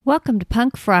Welcome to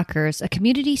Punk Frockers, a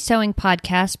community sewing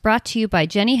podcast brought to you by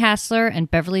Jenny Hassler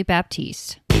and Beverly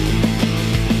Baptiste.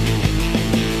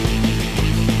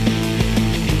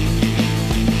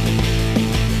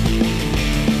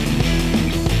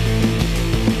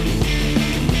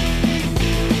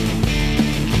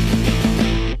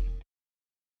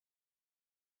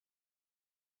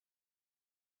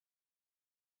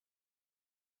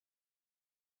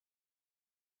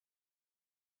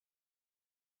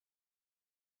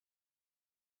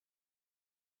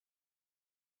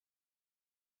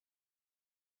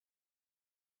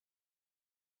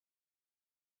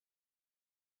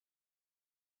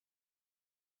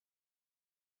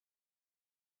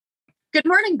 Good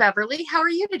morning, Beverly. How are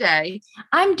you today?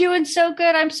 I'm doing so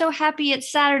good. I'm so happy it's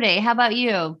Saturday. How about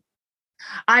you?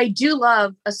 I do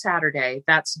love a Saturday.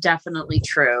 That's definitely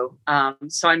true.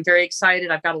 So I'm very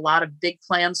excited. I've got a lot of big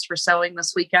plans for sewing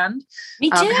this weekend. Me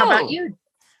too. How about you?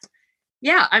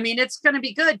 Yeah, I mean, it's going to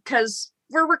be good because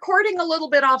we're recording a little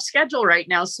bit off schedule right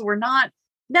now. So we're not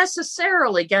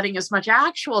necessarily getting as much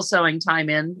actual sewing time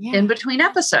in between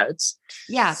episodes.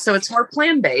 Yeah. So it's more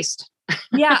plan-based.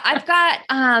 Yeah, I've got,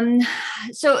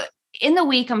 so in the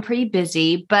week, I'm pretty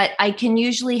busy, but I can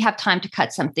usually have time to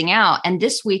cut something out. And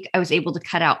this week I was able to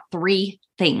cut out 3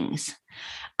 things.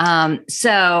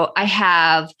 So I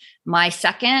have my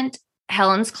second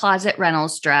Helen's Closet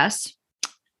Reynolds dress.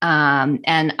 And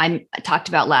I talked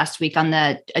about last week on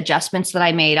the adjustments that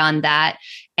I made on that.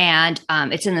 And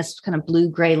it's in this kind of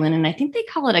blue-gray linen. I think they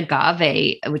call it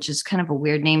agave, which is kind of a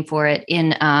weird name for it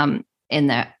in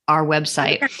our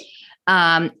website.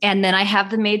 And then I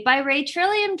have the Made by Ray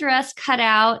Trillium dress cut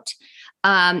out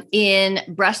in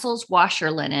Brussels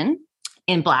washer linen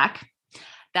in black.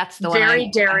 That's the very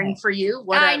daring for you.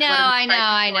 I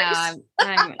know.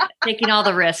 I'm taking all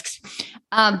the risks.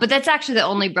 But that's actually the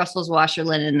only Brussels washer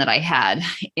linen that I had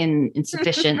in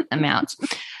sufficient amounts.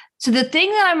 So the thing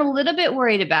that I'm a little bit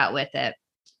worried about with it,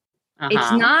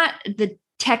 it's not the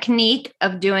technique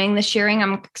of doing the shearing.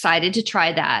 I'm excited to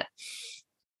try that.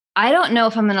 I don't know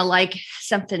if I'm going to like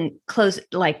something close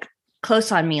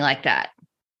on me like that.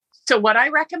 So what I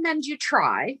recommend you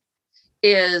try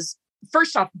is,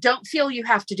 first off, don't feel you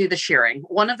have to do the shearing.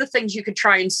 One of the things you could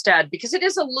try instead, because it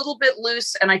is a little bit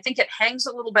loose and I think it hangs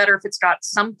a little better if it's got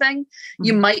something,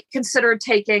 you might consider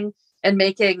taking and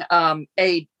making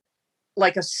a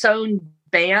sewn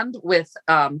band with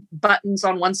buttons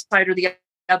on one side or the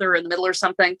other in the middle or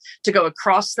something to go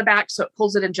across the back so it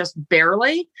pulls it in just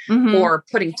barely, or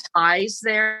putting ties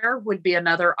there would be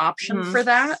another option for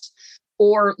that,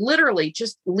 or literally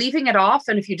just leaving it off,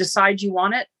 and if you decide you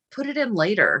want it, put it in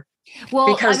later.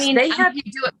 Well, because they have you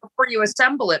do it before you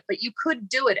assemble it, but you could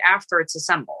do it after it's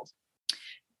assembled.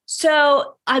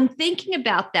 So I'm thinking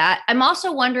about that. I'm also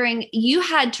wondering, you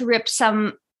had to rip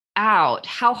some out.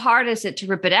 How hard is it to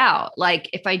rip it out? Like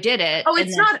if I did it. Oh,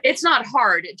 it's not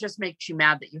hard. It just makes you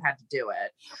mad that you had to do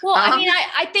it. Well, I mean,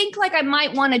 I think like I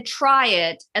might want to try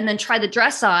it and then try the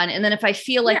dress on. And then if I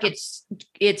feel like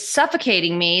it's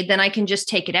suffocating me, then I can just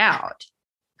take it out.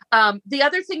 The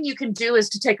other thing you can do is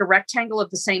to take a rectangle of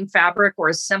the same fabric or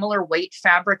a similar weight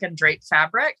fabric and drape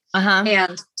fabric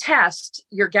and test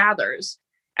your gathers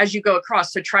as you go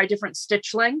across. So try different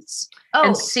stitch lengths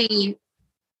and see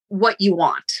what you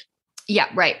want. Yeah,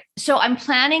 right. So I'm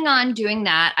planning on doing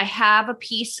that. I have a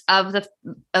piece of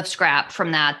scrap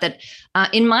from that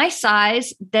in my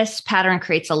size, this pattern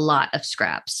creates a lot of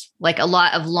scraps, like a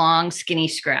lot of long, skinny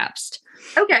scraps.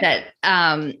 Okay. That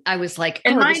I was like,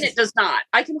 and mine it does not.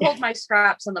 I can hold my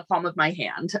scraps in the palm of my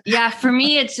hand. Yeah, for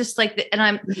me it's just like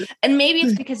and maybe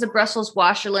it's because of Brussels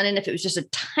washer linen. If it was just a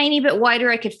tiny bit wider,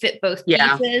 I could fit both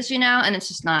pieces, and it's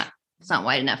just not. It's not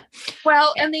wide enough.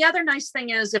 Well, and the other nice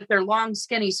thing is if they're long,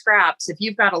 skinny scraps, if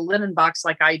you've got a linen box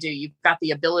like I do, you've got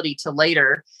the ability to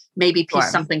later maybe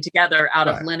piece something together out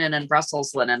of linen and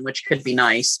Brussels linen, which could be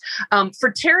nice.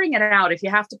 For tearing it out, if you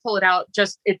have to pull it out,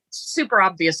 it's super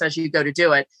obvious as you go to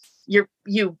do it.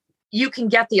 You can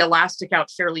get the elastic out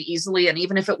fairly easily. And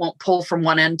even if it won't pull from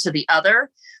one end to the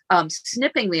other,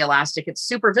 snipping the elastic, it's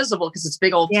super visible because it's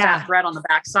big old fat thread on the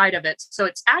back side of it. So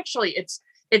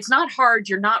it's not hard.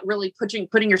 You're not really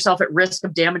putting yourself at risk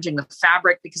of damaging the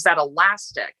fabric because that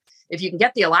elastic, if you can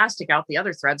get the elastic out, the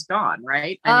other thread's gone,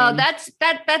 right?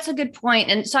 That's a good point.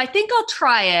 And so I think I'll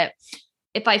try it.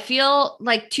 If I feel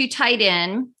like too tight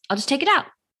in, I'll just take it out.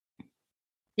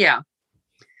 Yeah.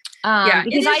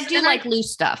 Because I do like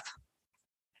loose stuff.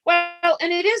 Well,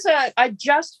 and it is I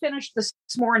just finished this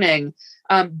morning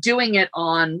doing it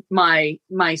on my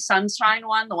Sunshine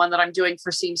one, the one that I'm doing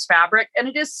for Seams Fabric. And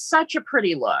it is such a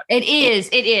pretty look. It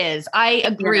is. I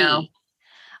agree.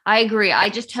 I agree. I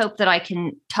just hope that I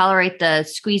can tolerate the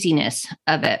squeeziness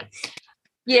of it.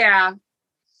 Yeah.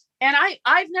 And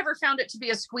I've never found it to be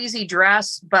a squeezy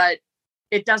dress, but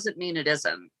it doesn't mean it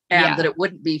isn't. And that it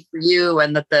wouldn't be for you,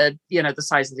 and that the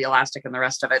size of the elastic and the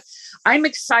rest of it. I'm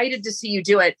excited to see you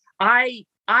do it. I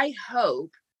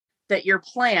hope that your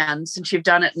plan, since you've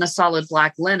done it in a solid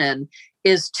black linen,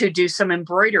 is to do some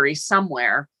embroidery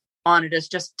somewhere on it as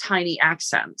just tiny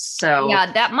accents. So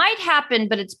yeah, that might happen,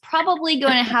 but it's probably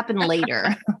going to happen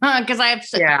later because I have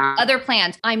other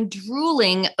plans. I'm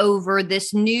drooling over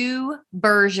this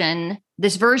version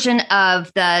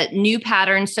of the new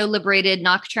pattern, So Liberated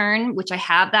Nocturne, which I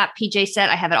have that PJ set.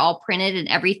 I have it all printed and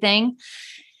everything.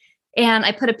 And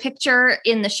I put a picture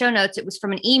in the show notes. It was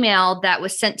from an email that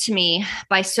was sent to me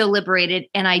by So Liberated.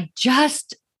 And I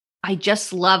just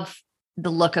love the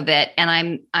look of it.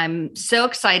 And I'm so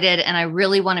excited, and I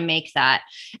really want to make that.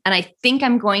 And I think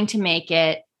I'm going to make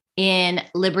it in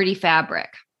Liberty fabric.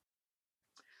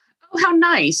 Oh, how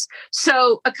nice.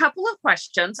 So a couple of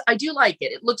questions. I do like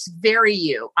it. It looks very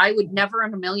you. I would never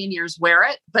in a million years wear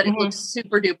it, but it looks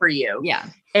super duper you. Yeah.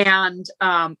 And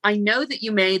I know that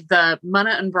you made the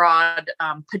Munna and Broad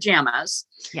pajamas.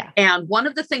 Yeah. And one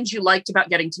of the things you liked about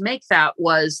getting to make that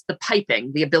was the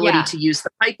piping, the ability to use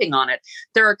the piping on it.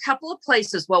 There are a couple of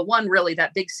places. Well, one really,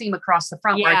 that big seam across the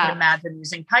front where I could imagine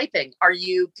using piping. Are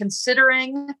you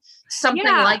considering something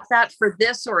like that for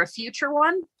this or a future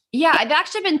one? Yeah, I've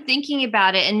actually been thinking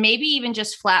about it, and maybe even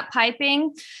just flat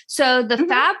piping. So the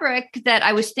fabric that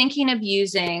I was thinking of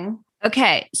using.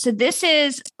 Okay, so this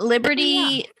is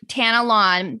Liberty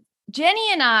Tanalon.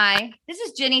 Jenny and I, this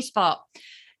is Jenny's fault.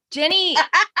 Jenny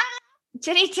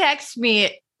texts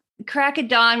me crack of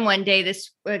dawn one day,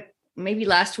 maybe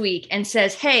last week, and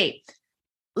says, "Hey,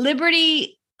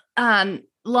 Liberty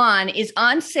Lawn is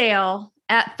on sale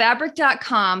at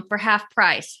fabric.com for half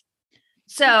price."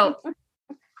 So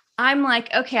I'm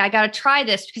like, okay, I got to try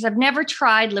this because I've never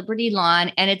tried Liberty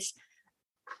Lawn, and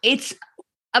it's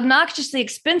obnoxiously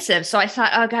expensive. So I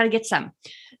thought, oh, I got to get some.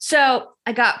 So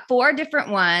I got 4 different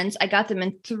ones. I got them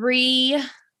in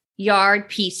 3-yard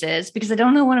pieces because I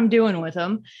don't know what I'm doing with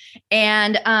them.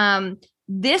 And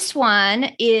this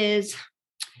one it's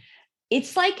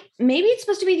like, maybe it's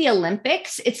supposed to be the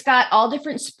Olympics. It's got all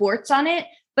different sports on it.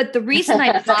 But the reason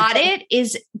I bought it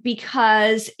is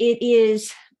because it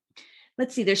is,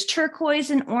 let's see, there's turquoise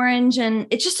and orange, and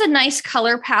it's just a nice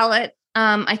color palette,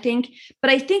 I think.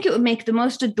 But I think it would make the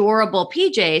most adorable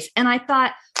PJs. And I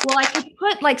thought, well, I could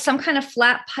put like some kind of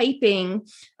flat piping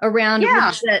around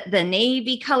the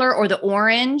navy color or the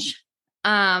orange.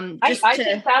 I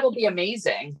think that'll be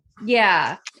amazing.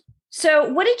 Yeah. So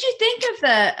what did you think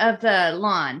of the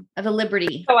lawn, of the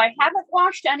Liberty? So I haven't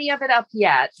washed any of it up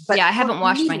yet. But I haven't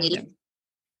washed mine either.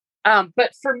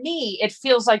 But for me, it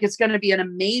feels like it's going to be an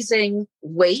amazing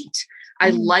weight. I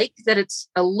like that it's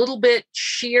a little bit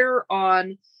sheer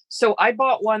on. So I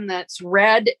bought one that's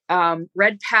red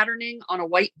patterning on a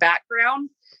white background.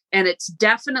 And it's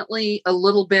definitely a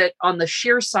little bit on the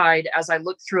sheer side as I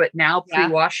look through it now,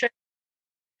 pre-washing.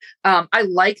 I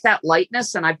like that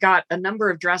lightness. And I've got a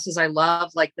number of dresses I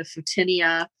love, like the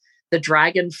Futinia, the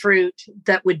dragon fruit,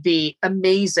 that would be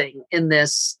amazing in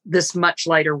this much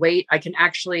lighter weight. I can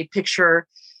actually picture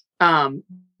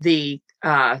the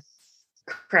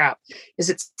is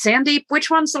it Sandeep? Which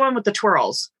one's the one with the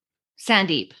twirls?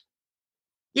 Sandeep.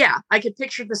 Yeah, I could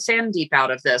picture the Sandeep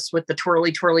out of this with the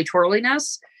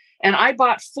twirliness. And I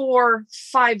bought 4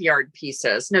 5-yard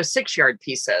pieces, no 6-yard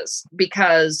pieces,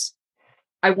 because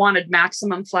I wanted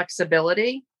maximum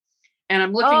flexibility. And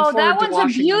I'm looking forward to washing them. Oh, that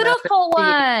one's a beautiful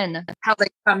one. How they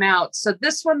come out. So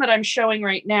this one that I'm showing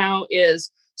right now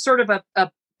is sort of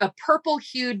a purple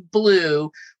hued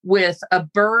blue with a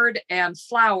bird and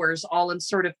flowers all in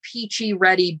sort of peachy,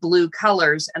 reddy blue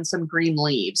colors and some green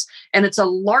leaves. And it's a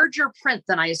larger print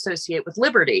than I associate with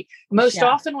Liberty. Most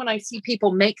often when I see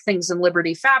people make things in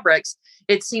Liberty fabrics,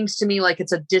 it seems to me like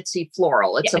it's a ditzy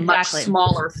floral. It's a much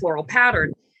smaller floral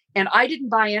pattern. And I didn't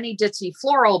buy any ditzy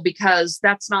floral because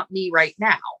that's not me right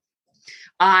now.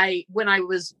 When I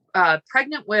was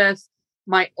pregnant with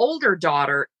my older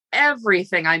daughter,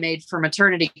 everything I made for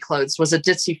maternity clothes was a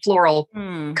ditzy floral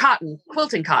cotton,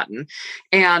 quilting cotton.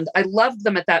 And I loved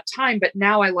them at that time, but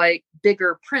now I like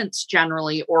bigger prints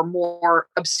generally, or more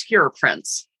obscure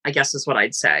prints, I guess is what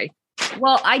I'd say.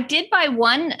 Well, I did buy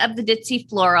one of the ditzy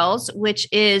florals, which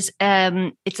is,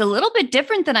 it's a little bit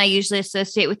different than I usually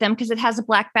associate with them because it has a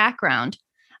black background.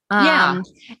 And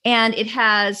it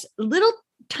has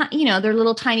they're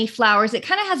little tiny flowers. It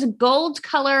kind of has a gold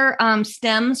color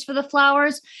stems for the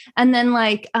flowers, and then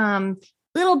like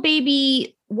little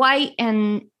baby white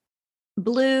and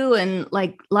blue and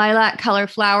like lilac color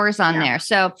flowers on there.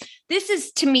 So this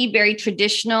is to me very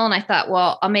traditional. And I thought,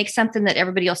 well, I'll make something that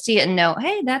everybody will see it and know,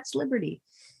 hey, that's Liberty.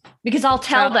 Because I'll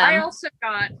tell them. I also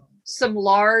got some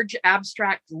large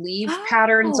abstract leaf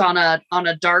patterns on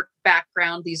a dark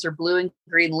background. These are blue and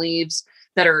green leaves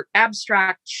that are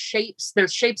abstract shapes.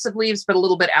 There's shapes of leaves, but a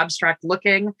little bit abstract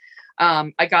looking.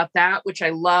 I got that, which I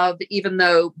love, even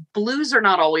though blues are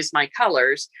not always my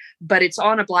colors, but it's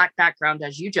on a black background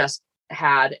as you just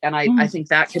had. And I think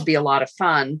that could be a lot of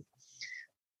fun.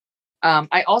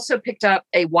 I also picked up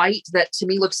a white that to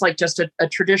me looks like just a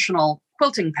traditional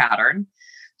quilting pattern.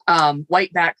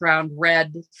 White background,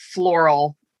 red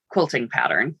floral quilting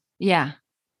pattern. Yeah.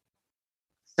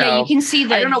 So, yeah, you can see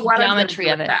the I don't know what geometry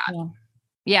of it.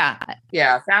 Yeah.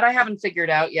 That I haven't figured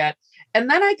out yet. And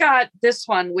then I got this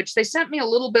one, which they sent me a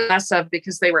little bit less of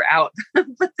because they were out.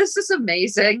 But this is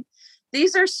amazing.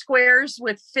 These are squares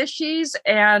with fishies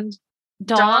and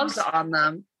dogs on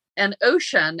them and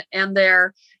ocean. And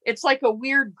it's like a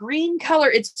weird green color.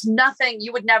 It's nothing.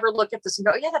 You would never look at this and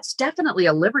go, yeah, that's definitely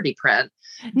a Liberty print.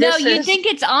 No, you think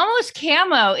it's almost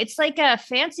camo. It's like a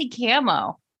fancy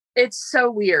camo. It's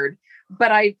so weird,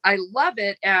 but I love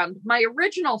it. And my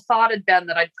original thought had been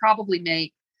that I'd probably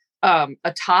make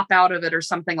a top out of it or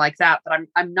something like that, but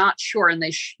I'm not sure. And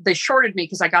they shorted me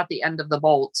because I got the end of the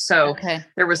bolt. So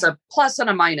there was a plus and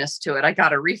a minus to it. I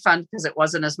got a refund because it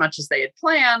wasn't as much as they had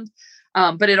planned.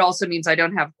 But it also means I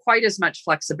don't have quite as much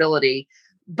flexibility,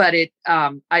 but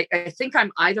I think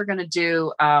I'm either going to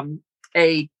do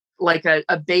a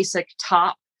basic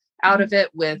top out of it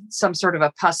with some sort of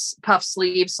a puff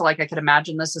sleeve. So like I could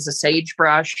imagine this as a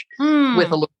sagebrush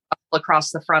with a little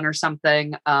across the front or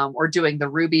something, or doing the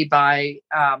ruby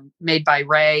made by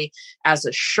Ray as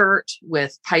a shirt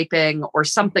with piping or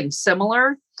something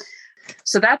similar.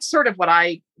 So that's sort of what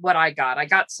I got. I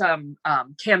got some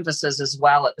canvases as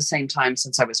well at the same time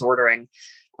since I was ordering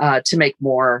to make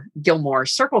more Gilmore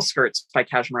circle skirts by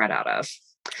Cashmere out of.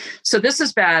 So this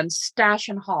has been Stash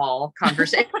and Haul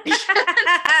conversation.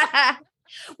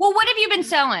 Well, what have you been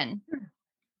sewing?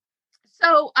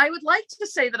 So I would like to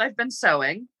say that I've been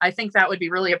sewing. I think that would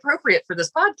be really appropriate for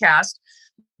this podcast,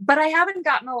 but I haven't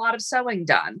gotten a lot of sewing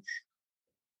done.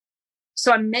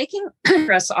 So I'm making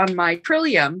progress on my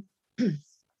Trillium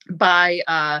made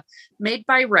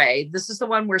by Ray. This is the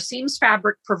one where Seams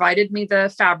Fabric provided me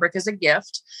the fabric as a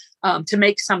gift to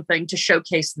make something to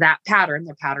showcase that pattern,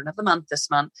 their pattern of the month this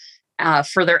month,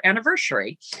 for their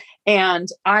anniversary. And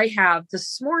I have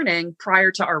this morning, prior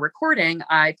to our recording,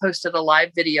 I posted a live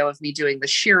video of me doing the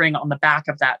shearing on the back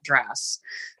of that dress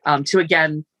to,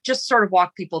 again, just sort of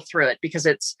walk people through it, because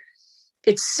it's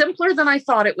simpler than I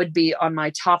thought it would be on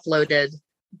my top-loaded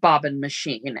bobbin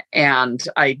machine. And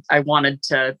I wanted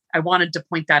to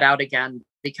point that out again,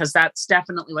 because that's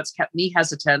definitely what's kept me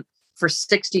hesitant for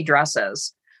 60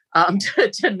 dresses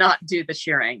to not do the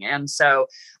shearing. And so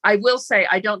I will say,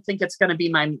 I don't think it's going to be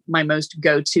my most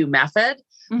go-to method,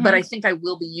 but I think I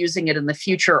will be using it in the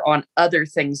future on other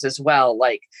things as well.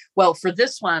 Like, well, for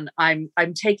this one, I'm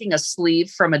taking a sleeve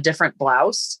from a different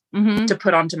blouse to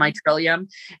put onto my Trillium.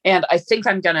 And I think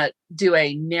I'm going to do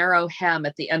a narrow hem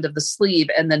at the end of the sleeve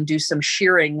and then do some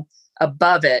shearing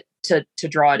above it to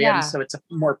draw it in. So it's a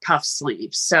more puff sleeve.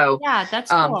 So that's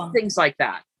cool. Things like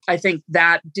that. I think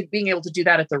that being able to do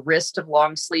that at the wrist of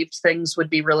long sleeved things would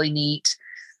be really neat.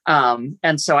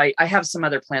 And so I have some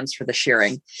other plans for the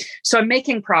shearing. So I'm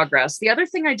making progress. The other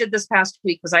thing I did this past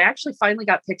week was I actually finally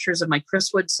got pictures of my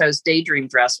Chris Wood Sews Daydream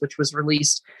dress, which was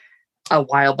released a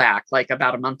while back, like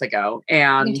about a month ago.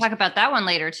 And we can talk about that one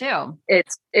later too.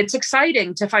 It's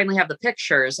exciting to finally have the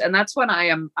pictures. And that's when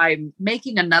I'm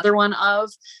making another one of.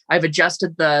 I've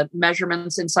adjusted the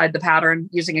measurements inside the pattern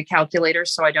using a calculator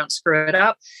so I don't screw it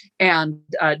up, and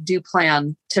do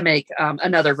plan to make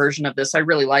another version of this. I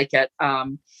really like it.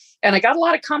 And I got a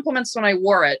lot of compliments when I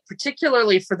wore it,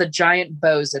 particularly for the giant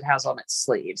bows it has on its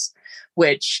sleeves,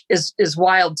 which is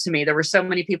wild to me. There were so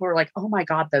many people who were like, oh my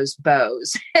God, those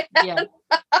bows. Yeah.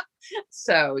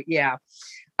 So, yeah.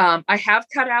 I have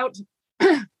cut out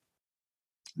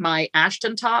my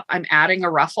Ashton top. I'm adding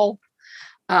a ruffle.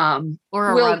 Or a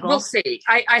ruggle. We'll see.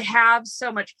 I have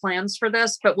so much plans for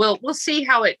this, but we'll see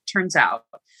how it turns out.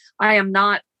 I'm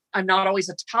not always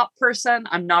a top person.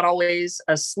 I'm not always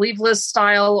a sleeveless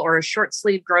style or a short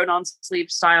sleeve grown on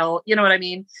sleeve style. You know what I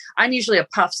mean? I'm usually a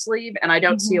puff sleeve, and I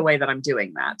don't see a way that I'm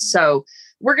doing that. So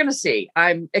we're going to see.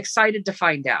 I'm excited to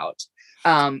find out.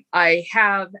 I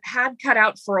have had cut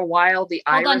out for a while the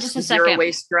Iris zero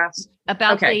waist dress.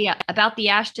 About the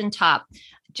Ashton top.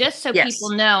 Just so Yes.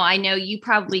 people know, I know you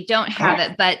probably don't have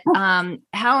it, but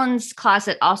Helen's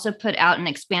Closet also put out an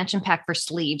expansion pack for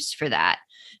sleeves for that.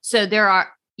 So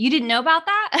you didn't know about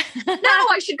that? No,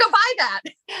 I should go buy that.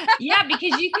 Yeah,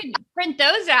 because you could print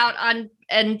those out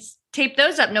and tape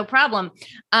those up, no problem.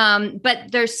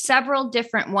 But there's several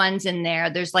different ones in there.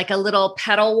 There's like a little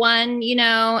petal one,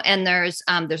 and there's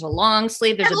a long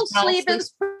sleeve. There's Petal a sleeve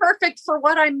is perfect for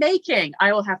what I'm making.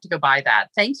 I will have to go buy that.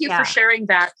 Thank you for sharing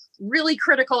that really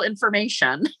critical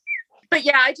information. But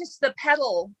yeah, the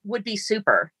petal would be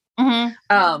super.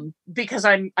 Mm-hmm. Because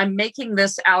I'm making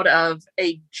this out of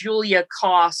a Julia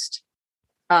Cost,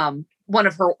 one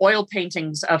of her oil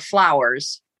paintings of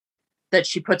flowers that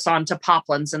she puts onto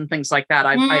poplins and things like that.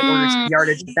 I ordered some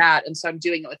yardage of that. And so I'm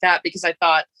doing it with that because I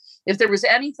thought if there was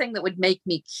anything that would make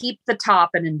me keep the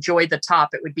top and enjoy the top,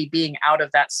 it would be being out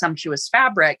of that sumptuous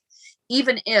fabric.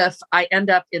 Even if I end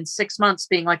up in 6 months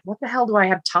being like, what the hell do I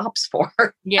have tops for?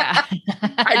 Yeah.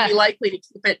 I'd be likely to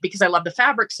keep it because I love the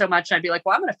fabric so much. I'd be like,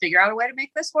 well, I'm going to figure out a way to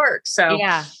make this work. So,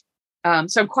 yeah.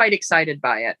 So I'm quite excited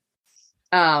by it.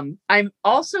 I'm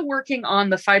also working on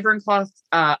the Fiber and Cloth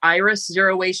Iris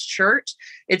zero waste shirt.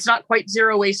 It's not quite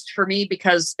zero waste for me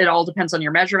because it all depends on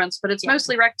your measurements, but it's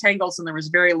mostly rectangles and there was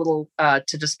very little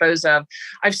to dispose of.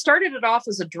 I've started it off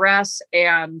as a dress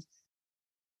and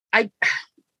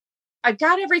I've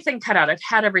got everything cut out. I've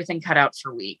had everything cut out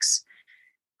for weeks.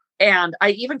 And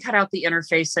I even cut out the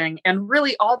interfacing. And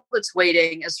really all that's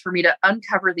waiting is for me to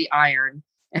uncover the iron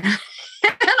and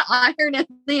iron in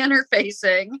the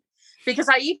interfacing. Because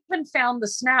I even found the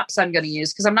snaps I'm going to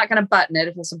use because I'm not going to button it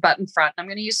if it's a button front. I'm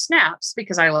going to use snaps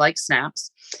because I like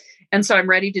snaps. And so I'm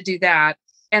ready to do that.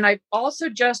 And I've also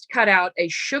just cut out a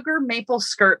sugar maple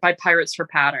skirt by Pirates for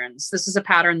Patterns. This is a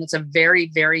pattern that's a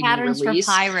very, very Patterns new release.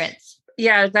 For Pirates.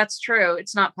 Yeah, that's true.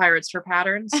 It's not Pirates for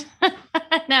Patterns.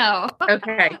 No.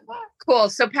 Okay, cool.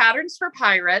 So Patterns for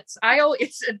Pirates.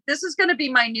 This is going to be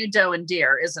my new doe and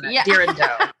deer, isn't it? Yeah. Deer and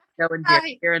doe. Doe and deer.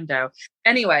 Deer and doe.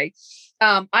 Anyway,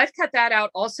 I've cut that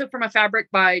out also from a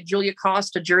fabric by Julia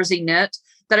Cost, a jersey knit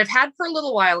that I've had for a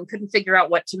little while and couldn't figure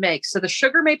out what to make. So the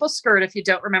sugar maple skirt, if you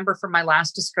don't remember from my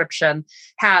last description,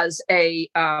 has a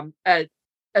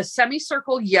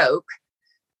semicircle yoke.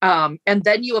 And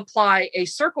then you apply a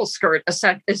circle skirt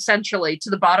essentially to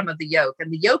the bottom of the yoke.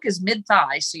 And the yoke is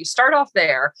mid-thigh. So you start off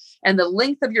there and the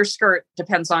length of your skirt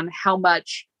depends on how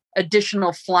much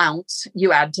additional flounce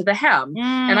you add to the hem.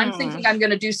 And I'm thinking I'm going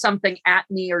to do something at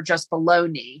knee or just below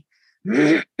knee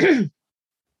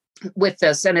with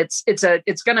this. And it's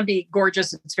going to be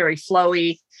gorgeous. It's very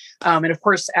flowy. And of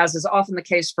course, as is often the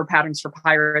case for Patterns for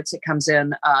Pirates, it comes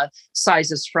in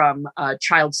sizes from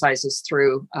child sizes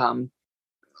through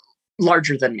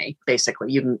larger than me.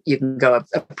 Basically, you can go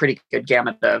a pretty good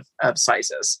gamut of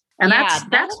sizes, and that's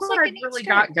what I've really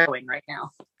got going right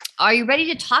now. Are you ready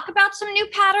to talk about some new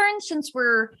patterns since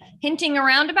we're hinting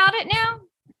around about it now?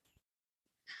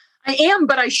 I am,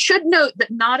 but I should note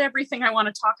that not everything I want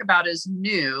to talk about is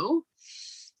new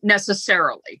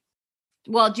necessarily.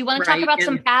 Well, do you want to talk about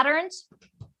some patterns?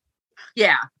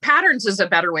 Yeah, patterns is a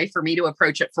better way for me to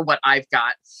approach it for what I've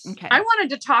got. Okay. I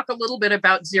wanted to talk a little bit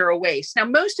about zero waste. Now,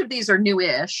 most of these are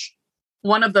newish.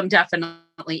 One of them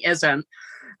definitely isn't,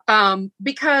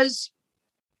 because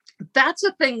that's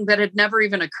a thing that had never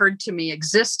even occurred to me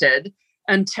existed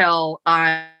until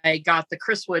I got the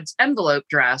Chris Woods envelope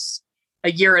dress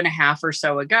a year and a half or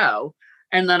so ago.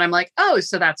 And then I'm like, oh,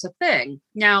 so that's a thing.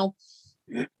 Now,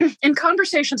 in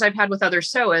conversations I've had with other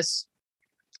sewists,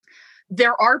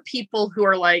 there are people who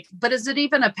are like, but is it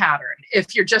even a pattern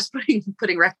if you're just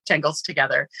putting rectangles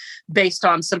together based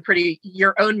on some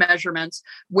your own measurements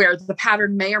where the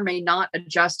pattern may or may not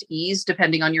adjust ease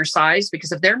depending on your size?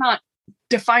 Because if they're not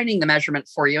defining the measurement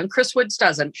for you, and Chris Woods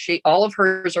doesn't, all of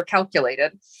hers are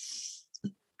calculated.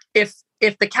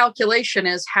 If the calculation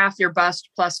is half your bust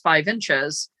plus 5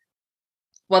 inches,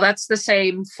 well, that's the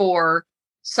same for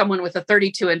someone with a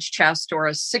 32-inch chest or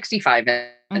a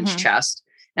 65-inch chest.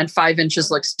 And 5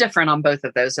 inches looks different on both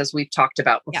of those, as we've talked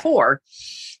about before.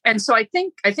 Yeah. And so I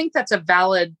think that's a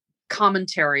valid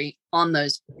commentary on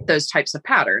those types of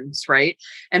patterns, right?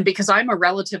 And because I'm a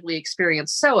relatively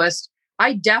experienced sewist,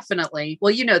 I definitely,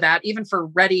 well, you know that even for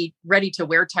ready to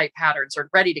wear type patterns or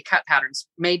ready to cut patterns,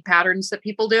 made patterns that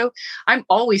people do, I'm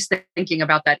always thinking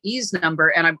about that ease number.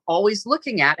 And I'm always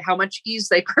looking at how much ease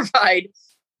they provide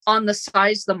on the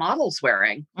size the model's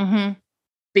wearing,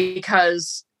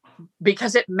 because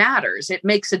it matters. It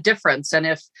makes a difference. And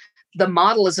if the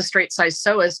model is a straight size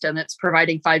sewist and it's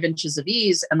providing 5 inches of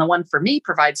ease, and the one for me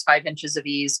provides 5 inches of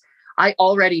ease, I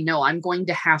already know I'm going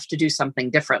to have to do something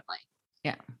differently.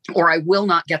 Yeah. or I will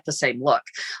not get the same look.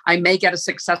 I may get a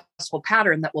successful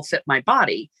pattern that will fit my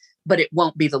body, but it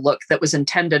won't be the look that was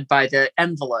intended by the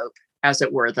envelope, as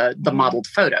it were, the modeled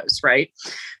photos, right?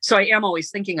 So I am always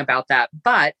thinking about that,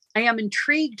 but I am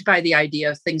intrigued by the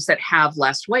idea of things that have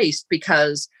less waste,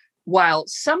 because while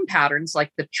some patterns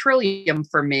like the Trillium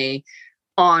for me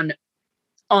on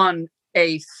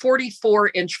a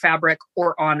 44-inch fabric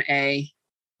or on a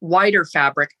wider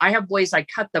fabric, I have ways I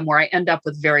cut them where I end up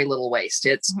with very little waste.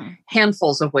 It's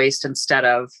handfuls of waste instead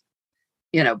of,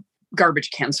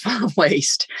 garbage cans full of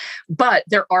waste. But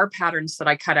there are patterns that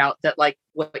I cut out that, like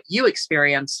what you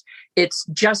experience, it's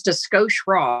just a skosh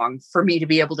wrong for me to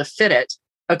be able to fit it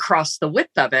across the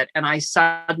width of it. And I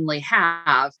suddenly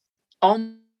have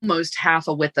almost half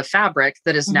a width of fabric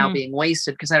that is now being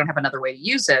wasted because I don't have another way to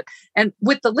use it. And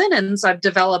with the linens, I've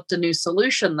developed a new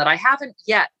solution that I haven't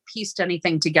yet pieced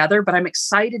anything together, but I'm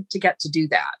excited to get to do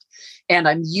that. And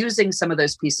I'm using some of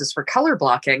those pieces for color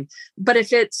blocking. But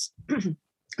if it's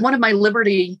one of my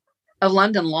Liberty of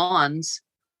London lawns,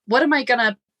 what am I going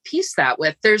to piece that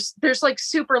with? There's like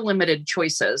super limited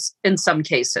choices in some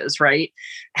cases, right?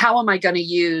 How am I going to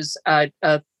use a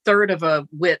third of a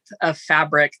width of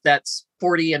fabric that's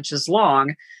 40 inches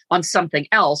long on something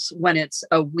else when it's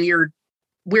a weird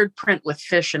print with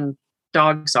fish and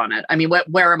dogs on it? I mean,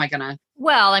 where am I going to?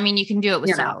 Well, I mean, you can do it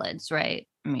with solids, right?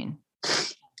 I mean,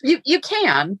 you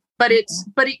can, but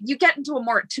you get into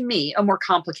a more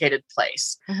complicated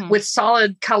place with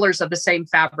solid colors of the same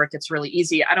fabric. It's really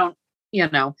easy. I don't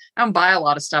buy a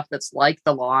lot of stuff that's like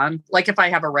the lawn. Like if I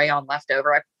have a rayon left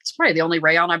over, it's probably the only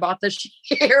rayon I bought this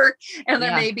year. And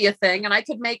there may be a thing, and I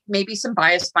could make maybe some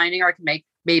bias binding, or I could make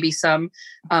maybe some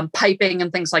piping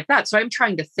and things like that. So I'm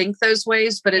trying to think those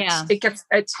ways, but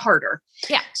it's harder.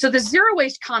 Yeah. So the zero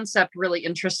waste concept really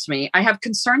interests me. I have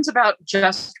concerns about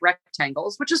just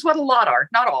rectangles, which is what a lot are,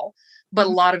 not all. But a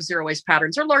lot of zero waste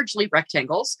patterns are largely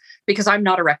rectangles, because I'm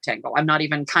not a rectangle. I'm not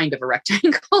even kind of a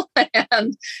rectangle.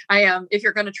 And I am, if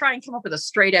you're going to try and come up with a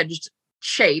straight edged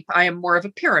shape, I am more of a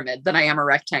pyramid than I am a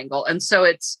rectangle. And so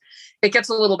it gets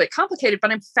a little bit complicated,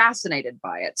 but I'm fascinated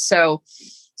by it. So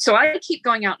I keep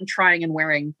going out and trying and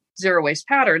wearing zero waste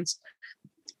patterns.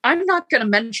 I'm not going to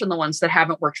mention the ones that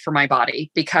haven't worked for my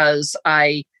body, because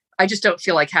I just don't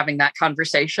feel like having that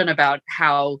conversation about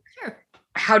how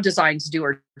designs do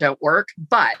or don't work.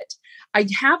 But I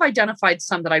have identified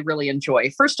some that I really enjoy.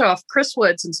 First off, Chris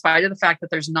Woods, in spite of the fact that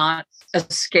there's not a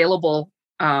scalable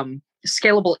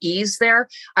ease there,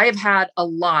 I have had a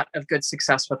lot of good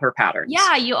success with her patterns.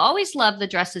 Yeah, you always love the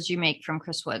dresses you make from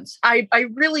Chris Woods. I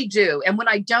really do. And when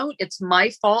I don't, it's my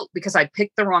fault, because I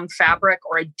picked the wrong fabric,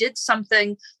 or I did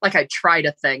something, like I tried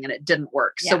a thing and it didn't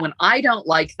work. Yeah. So when I don't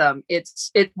like them, it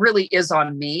really is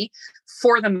on me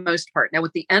for the most part. Now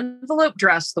with the envelope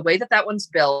dress, the way that one's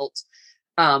built,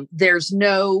 there's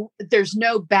no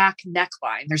back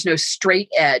neckline. There's no straight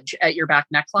edge at your back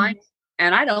neckline.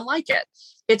 And I don't like it.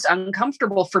 It's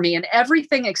uncomfortable for me, and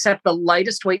everything except the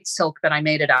lightest weight silk that I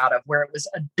made it out of, where it was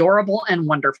adorable and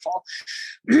wonderful.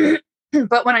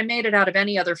 But when I made it out of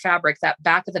any other fabric, that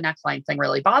back of the neckline thing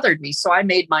really bothered me. So I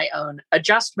made my own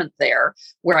adjustment there,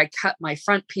 where I cut my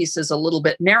front pieces a little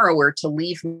bit narrower to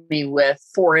leave me with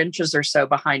 4 inches or so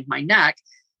behind my neck,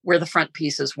 where the front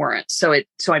pieces weren't. So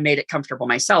I made it comfortable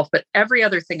myself. But every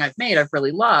other thing I've made, I've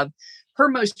really loved. Her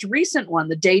most recent one,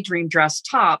 the Daydream dress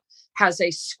top, has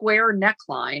a square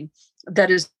neckline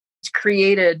that is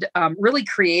created really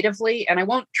creatively. And I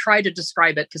won't try to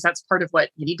describe it, because that's part of what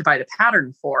you need to buy the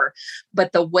pattern for.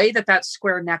 But the way that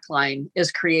square neckline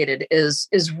is created is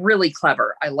really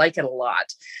clever. I like it a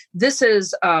lot. This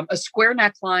is a square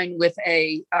neckline with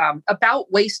a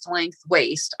about waist length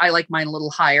waist. I like mine a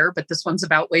little higher, but this one's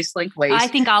about waist length waist. I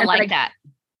think I'll like that.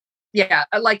 Yeah,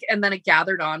 and then a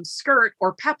gathered on skirt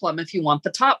or peplum if you want the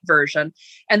top version.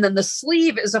 And then the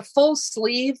sleeve is a full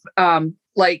sleeve.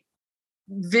 Like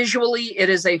visually, it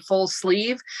is a full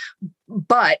sleeve,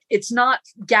 but it's not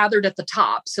gathered at the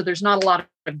top. So there's not a lot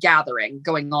of gathering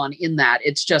going on in that.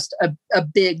 It's just a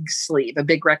big sleeve, a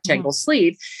big rectangle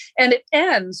sleeve. And it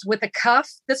ends with a cuff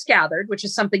that's gathered, which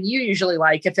is something you usually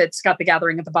like if it's got the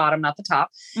gathering at the bottom, not the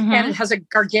top. And it has a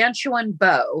gargantuan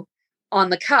bow on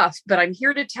the cuff, but I'm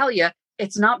here to tell you,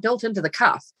 it's not built into the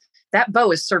cuff. That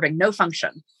bow is serving no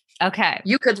function. Okay.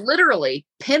 You could literally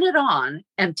pin it on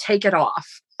and take it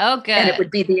off. Oh, good. And it would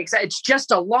be it's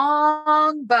just a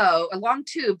long bow, a long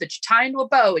tube that you tie into a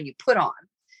bow and you put on.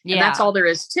 Yeah. And that's all there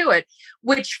is to it,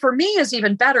 which for me is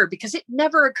even better, because it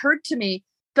never occurred to me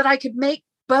that I could make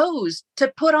bows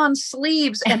to put on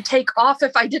sleeves and take off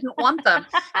if I didn't want them.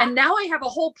 And now I have a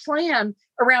whole plan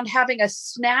around having a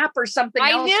snap or something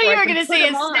else. I knew you were going to say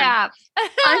a snap.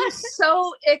 I'm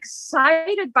so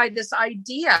excited by this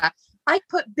idea. I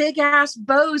put big ass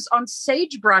bows on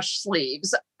sagebrush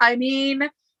sleeves. I mean,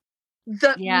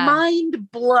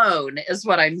 mind blown is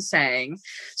what I'm saying.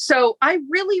 So I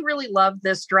really, really love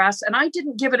this dress. And I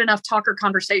didn't give it enough talk or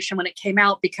conversation when it came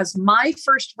out because my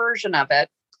first version of it,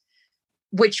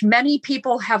 which many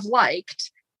people have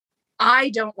liked,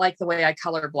 I don't like the way I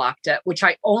color blocked it, which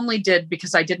I only did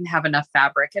because I didn't have enough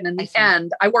fabric. And in the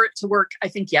end, I wore it to work, I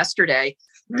think yesterday.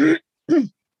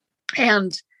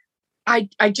 And I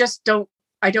just don't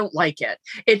like it.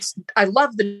 I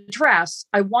love the dress.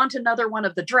 I want another one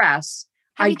of the dress.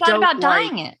 Have you thought about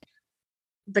dyeing it?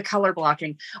 The color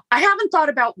blocking. I haven't thought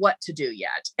about what to do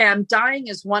yet. And dyeing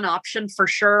is one option for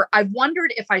sure. I've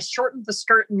wondered if I shortened the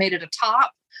skirt and made it a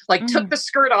top, like took the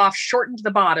skirt off, shortened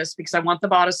the bodice because I want the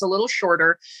bodice a little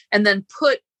shorter, and then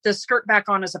put the skirt back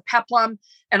on as a peplum.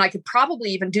 And I could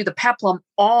probably even do the peplum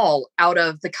all out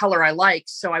of the color I like.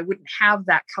 So I wouldn't have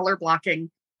that color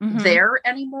blocking there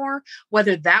anymore,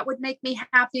 whether that would make me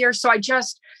happier. So I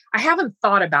haven't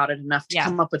thought about it enough to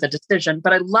come up with a decision,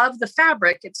 but I love the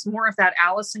fabric. It's more of that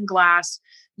Allison Glass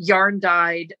yarn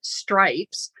dyed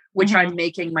stripes, which I'm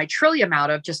making my Trillium out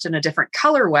of, just in a different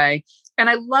colorway. And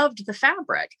I loved the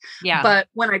fabric. Yeah. But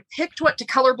when I picked what to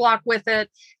color block with it,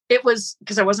 it was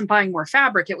because I wasn't buying more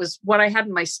fabric. It was what I had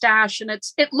in my stash, and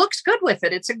it looks good with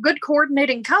it. It's a good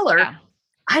coordinating color. Yeah.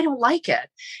 I don't like it.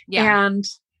 Yeah. And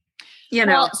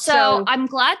so I'm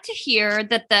glad to hear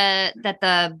that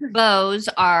the bows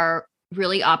are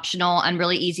really optional and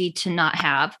really easy to not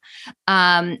have.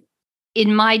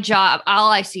 In my job, all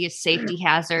I see is safety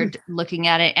hazard looking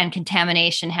at it, and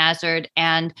contamination hazard,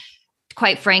 and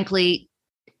quite frankly,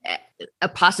 a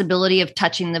possibility of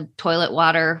touching the toilet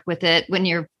water with it when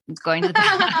you're going to the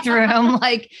bathroom.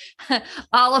 Like,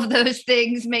 all of those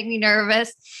things make me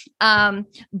nervous.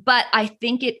 But I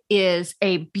think it is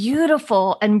a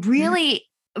beautiful and really,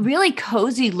 really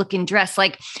cozy looking dress.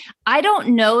 Like, I don't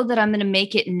know that I'm going to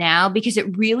make it now because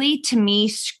it really, to me,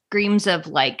 screams of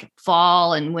like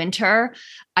fall and winter.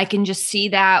 I can just see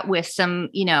that with some,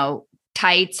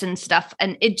 tights and stuff.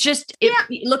 And it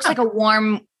looks like a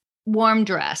warm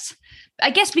dress,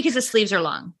 I guess, because the sleeves are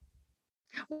long.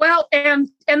 Well, and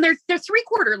they're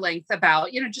 3/4 length,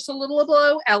 about, just a little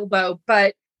below elbow.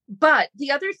 But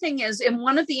the other thing is, in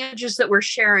one of the images that we're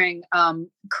sharing,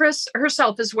 Chris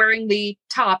herself is wearing the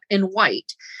top in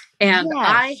white. And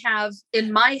I have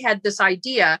in my head this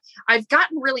idea. I've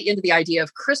gotten really into the idea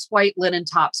of crisp white linen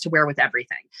tops to wear with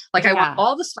everything. Like, I want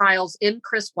all the styles in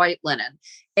crisp white linen.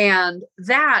 And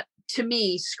that, to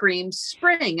me, screams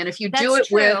spring. And if you do it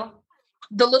with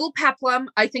the little peplum,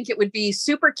 I think it would be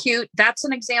super cute. That's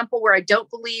an example where I don't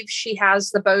believe she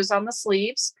has the bows on the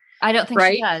sleeves. I don't think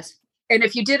she does. And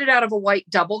if you did it out of a white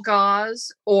double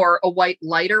gauze or a white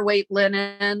lighter weight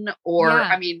linen, or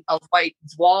a white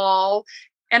voile,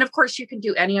 and of course you can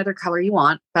do any other color you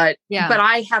want, but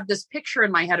I have this picture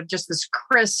in my head of just this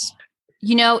crisp.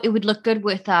 It would look good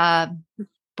with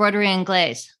broderie and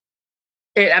glaze.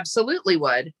 It absolutely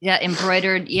would. Yeah,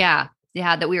 embroidered. Yeah,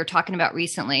 that we were talking about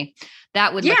recently.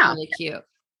 That would look really cute.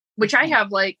 Which I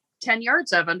have like 10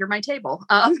 yards of under my table.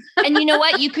 And you know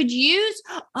what? You could use,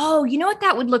 what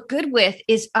that would look good with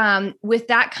is with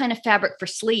that kind of fabric for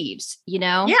sleeves,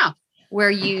 Yeah. Where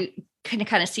you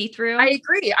kind of see through. I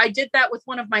agree. I did that with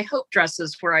one of my Hope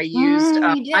dresses where I used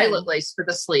eyelet lace for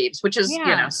the sleeves, which is,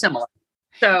 similar.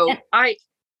 So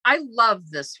I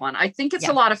love this one. I think it's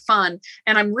a lot of fun.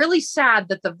 And I'm really sad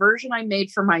that the version I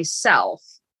made for myself,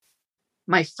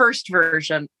 my first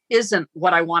version, isn't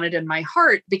what I wanted in my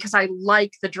heart, because I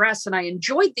like the dress and I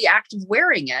enjoyed the act of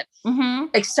wearing it,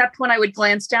 except when I would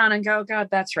glance down and go, oh, God,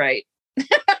 that's right.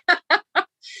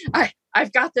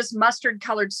 I've got this mustard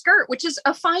colored skirt, which is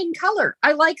a fine color.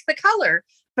 I like the color,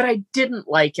 but I didn't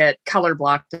like it color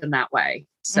blocked in that way.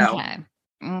 So,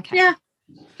 yeah,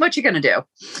 what you going to do?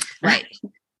 Right.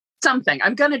 Something.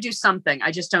 I'm going to do something.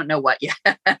 I just don't know what yet.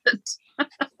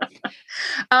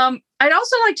 I'd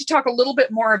also like to talk a little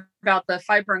bit more about the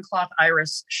Fiber and Cloth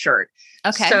Iris shirt.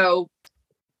 Okay. So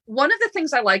one of the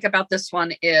things I like about this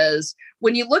one is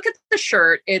when you look at the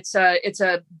shirt, it's a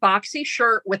boxy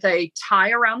shirt with a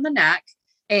tie around the neck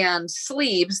and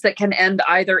sleeves that can end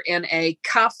either in a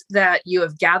cuff that you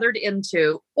have gathered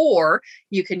into, or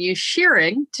you can use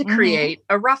shearing to create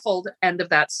a ruffled end of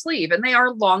that sleeve. And they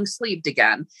are long sleeved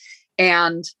again.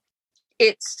 And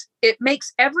it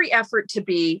makes every effort to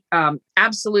be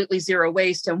absolutely zero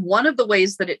waste. And one of the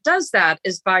ways that it does that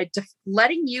is by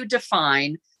letting you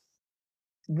define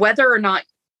whether or not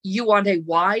you want a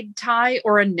wide tie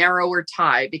or a narrower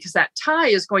tie, because that tie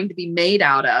is going to be made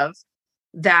out of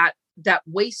that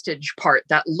wastage part,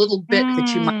 that little bit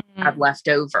that you might have left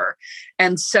over.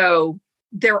 And so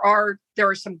there are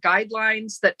some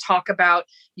guidelines that talk about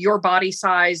your body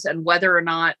size and whether or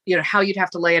not, how you'd have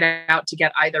to lay it out to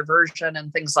get either version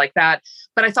and things like that.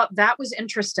 But I thought that was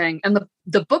interesting. And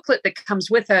the booklet that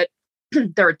comes with it,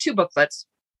 there are two booklets.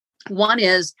 One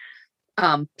is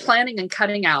planning and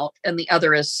cutting out, and the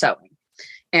other is sewing.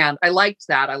 And I liked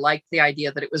that. I liked the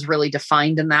idea that it was really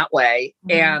defined in that way.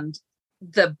 And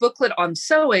the booklet on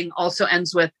sewing also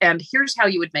ends with, and here's how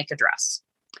you would make a dress.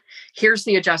 Here's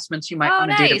the adjustments you might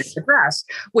want to do to make the dress,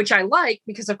 which I like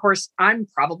because, of course, I'm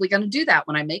probably going to do that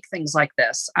when I make things like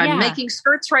this. I'm making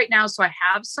skirts right now, so I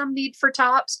have some need for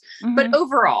tops, but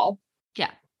overall,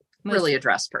 really a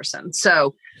dress person.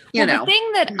 So, the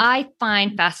thing that I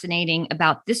find fascinating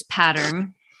about this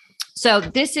pattern, so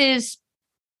this is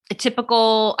a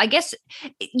typical, I guess,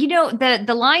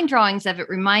 the line drawings of it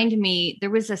remind me, there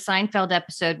was a Seinfeld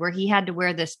episode where he had to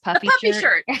wear this puffy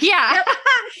shirt. Yeah. Yep.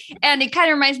 And it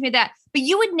kind of reminds me of that, but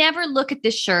you would never look at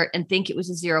this shirt and think it was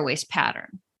a zero waist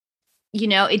pattern.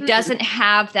 It doesn't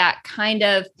have that kind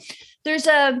of,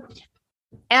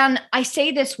 and I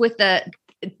say this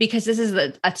because this is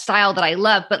a style that I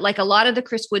love, but like a lot of the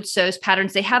Chris Wood Sews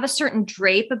patterns, they have a certain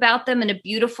drape about them and a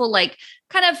beautiful, like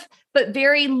kind of, but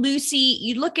very loosey.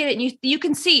 You look at it and you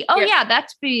can see,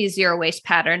 that's a zero waist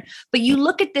pattern, but you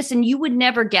look at this and you would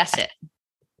never guess it.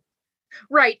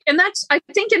 Right. And that's, I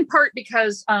think, in part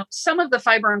because some of the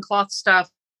fiber and cloth stuff,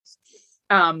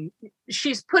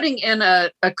 she's putting in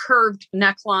a curved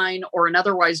neckline or an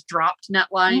otherwise dropped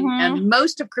neckline. And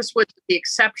most of Chris Wood, with the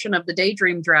exception of the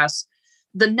Daydream dress,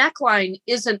 the neckline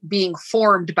isn't being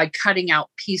formed by cutting out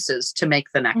pieces to make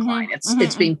the neckline.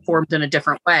 It's being formed in a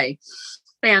different way.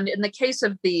 And in the case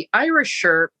of the Irish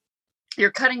shirt,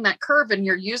 you're cutting that curve and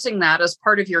you're using that as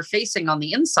part of your facing on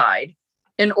the inside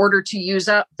in order to use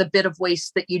up the bit of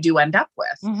waste that you do end up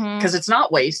with, because it's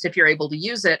not waste if you're able to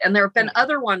use it. And there have been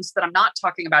other ones that I'm not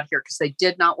talking about here because they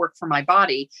did not work for my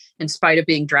body in spite of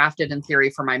being drafted in theory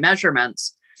for my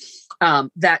measurements,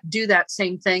 that do that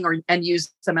same thing and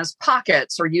use them as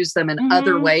pockets or use them in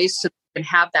other ways so you can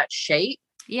have that shape,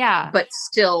 but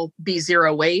still be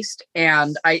zero waste.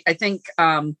 And I think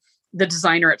the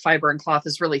designer at Fiber and Cloth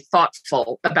is really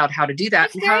thoughtful about how to do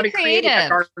that and how to create a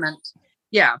garment.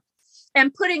 Yeah.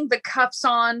 And putting the cuffs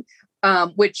on,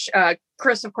 which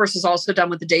Chris, of course, has also done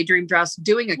with the Daydream dress.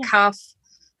 Doing a cuff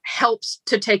helps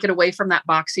to take it away from that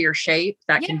boxier shape.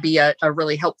 That can be a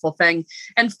really helpful thing.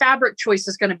 And fabric choice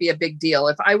is going to be a big deal.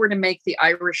 If I were to make the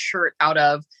Irish shirt out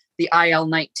of the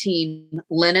IL-19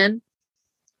 linen,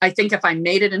 I think if I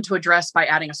made it into a dress by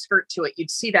adding a skirt to it,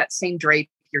 you'd see that same drape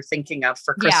you're thinking of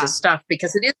for Chris's stuff,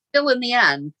 because it is still in the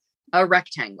end a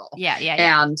rectangle. Yeah.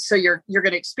 And so you're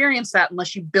going to experience that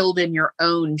unless you build in your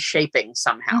own shaping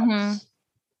somehow.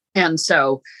 And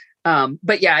so,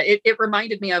 but yeah, it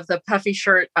reminded me of the puffy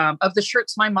shirt, of the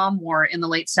shirts my mom wore in the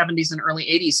late 70s and early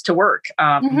 80s to work.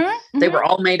 They were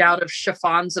all made out of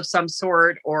chiffons of some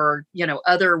sort or,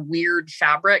 other weird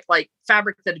fabric, like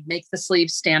fabric that would make the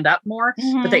sleeves stand up more,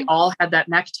 but they all had that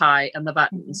necktie and the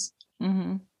buttons.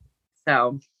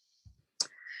 So,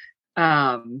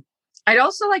 I'd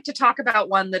also like to talk about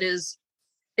one that is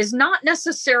not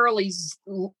necessarily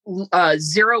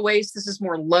zero waste. This is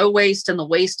more low waste, and the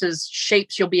waste is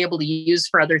shapes you'll be able to use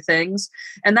for other things.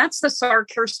 And that's the Sar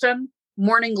Kirsten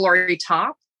Morning Glory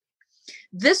top.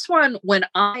 This one, when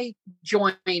I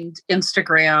joined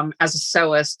Instagram as a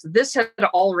sewist, this had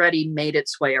already made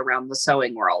its way around the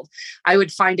sewing world. I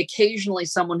would find occasionally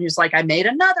someone who's like, I made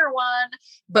another one.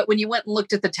 But when you went and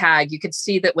looked at the tag, you could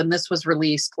see that when this was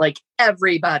released, like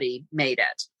everybody made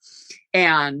it.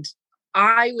 And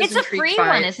I was It's a free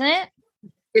one, isn't it?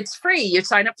 It's free. You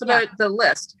sign up for the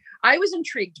list. I was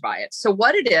intrigued by it. So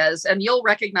what it is, and you'll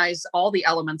recognize all the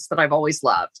elements that I've always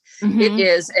loved. It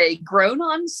is a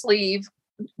grown-on sleeve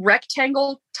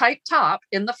rectangle type top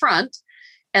in the front,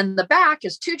 and the back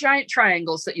is two giant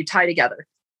triangles that you tie together.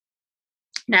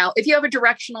 Now, if you have a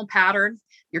directional pattern,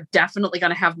 you're definitely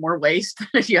going to have more waste than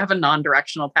if you have a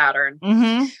non-directional pattern.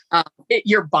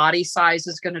 Your body size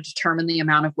is going to determine the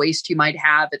amount of waste you might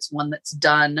have. It's one that's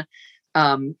done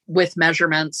with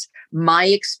measurements. My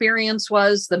experience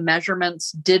was the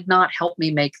measurements did not help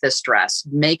me make this dress.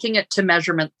 Making it to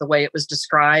measurement the way it was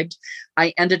described,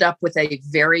 I ended up with a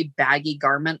very baggy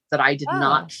garment that I did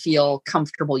not feel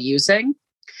comfortable using.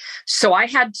 So I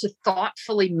had to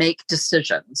thoughtfully make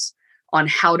decisions on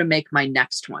how to make my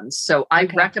next one. So I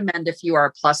recommend, if you are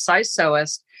a plus size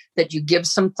sewist, that you give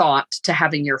some thought to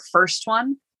having your first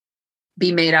one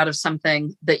be made out of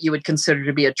something that you would consider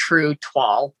to be a true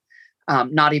toile,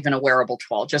 not even a wearable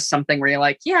toile, just something where you're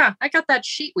like, yeah, I got that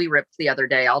sheet we ripped the other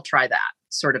day. I'll try that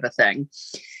sort of a thing.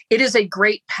 It is a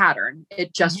great pattern.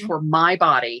 It just for my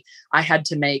body, I had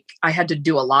to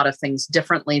do a lot of things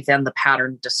differently than the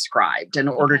pattern described in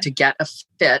order to get a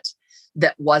fit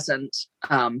that wasn't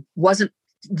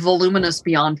voluminous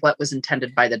beyond what was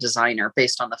intended by the designer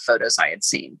based on the photos I had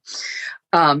seen.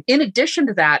 In addition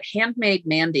to that, Handmade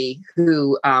Mandy,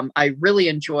 who I really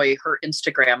enjoy her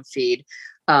Instagram feed,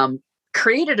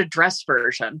 created a dress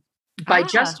version by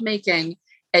just making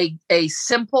a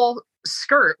simple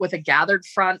skirt with a gathered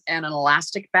front and an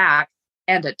elastic back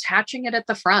and attaching it at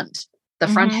the front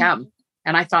hem.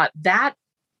 And I thought that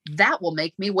will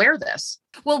make me wear this.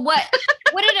 Well, what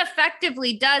it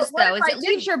effectively does though is it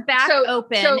leaves your back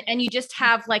open and you just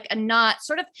have like a knot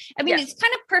sort of, I mean, it's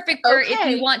kind of perfect for if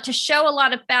you want to show a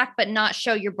lot of back, but not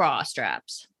show your bra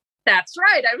straps. That's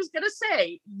right. I was going to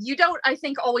say, you don't, I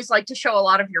think, always like to show a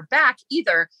lot of your back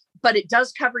either, but it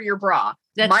does cover your bra.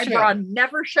 My bra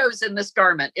never shows in this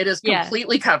garment. It is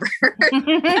completely covered.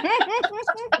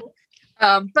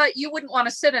 But you wouldn't want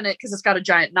to sit in it because it's got a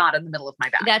giant knot in the middle of my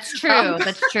back. That's true.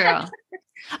 That's true.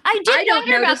 I did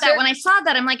wonder about that when I saw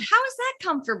that. I'm like, how is that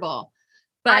comfortable?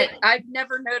 But I've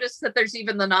never noticed that there's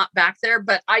even the knot back there,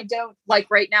 but I don't, like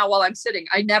right now while I'm sitting,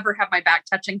 I never have my back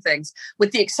touching things with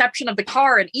the exception of the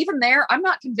car. And even there, I'm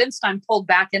not convinced I'm pulled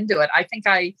back into it. I think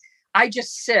I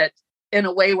just sit in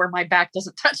a way where my back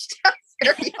doesn't touch down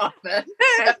very often.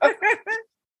 So,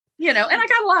 and I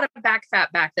got a lot of back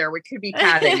fat back there, which could be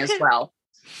padding as well.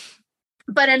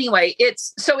 But anyway,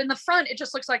 so in the front, it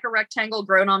just looks like a rectangle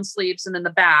grown on sleeves. And in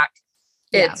the back,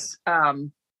 it's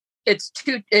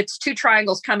two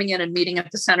triangles coming in and meeting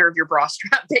at the center of your bra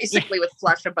strap, basically with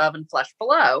flesh above and flesh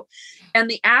below. And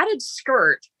the added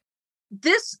skirt,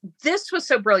 this was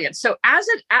so brilliant. So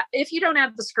if you don't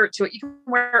add the skirt to it, you can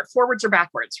wear it forwards or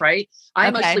backwards, right?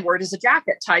 I mostly wore it as a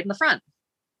jacket tied in the front.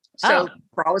 So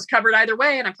bra was covered either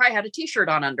way. And I probably had a t-shirt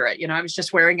on under it. I was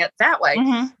just wearing it that way,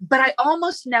 but I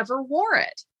almost never wore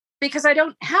it because I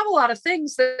don't have a lot of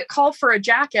things that call for a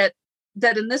jacket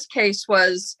that in this case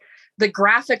was the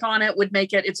graphic on it would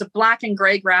make it's a black and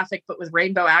gray graphic, but with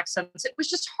rainbow accents. It was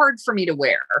just hard for me to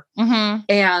wear.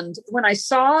 And when I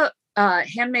saw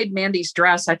Handmade Mandy's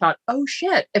dress, I thought, oh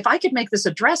shit, if I could make this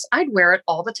a dress, I'd wear it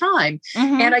all the time.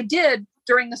 And I did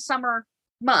during the summer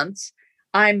months.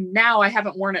 I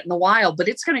haven't worn it in a while, but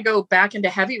it's going to go back into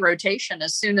heavy rotation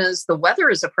as soon as the weather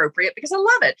is appropriate because I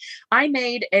love it. I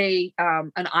made an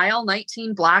IL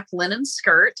 19 black linen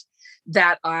skirt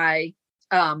that I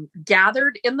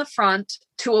gathered in the front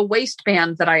to a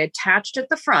waistband that I attached at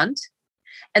the front.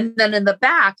 And then in the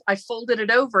back, I folded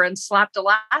it over and slapped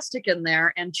elastic in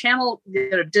there and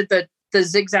did the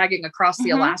zigzagging across the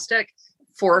elastic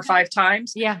 4 or 5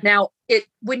 times. Yeah. Now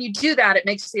when you do that, it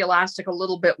makes the elastic a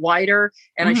little bit wider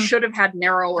and I should have had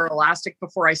narrower elastic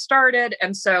before I started.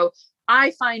 And so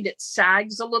I find it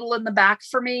sags a little in the back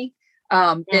for me.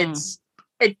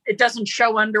 It doesn't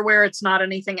show underwear. It's not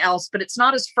anything else, but it's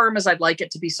not as firm as I'd like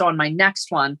it to be. So on my next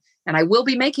one, and I will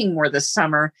be making more this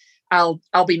summer, I'll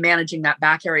be managing that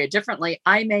back area differently.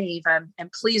 I may even, and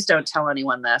please don't tell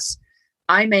anyone this,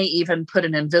 I may even put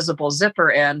an invisible zipper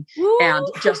in and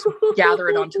just gather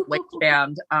it onto a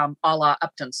waistband, a la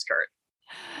Upton skirt.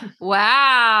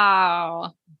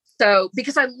 Wow. So,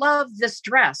 because I love this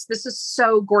dress, this is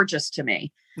so gorgeous to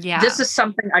me. Yeah. This is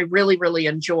something I really, really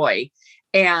enjoy.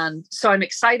 And so I'm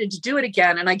excited to do it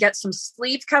again. And I get some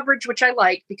sleeve coverage, which I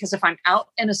like, because if I'm out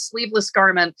in a sleeveless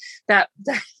garment, that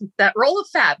roll of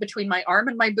fat between my arm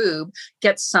and my boob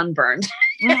gets sunburned.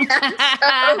 So,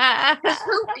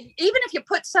 even if you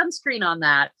put sunscreen on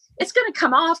that, it's going to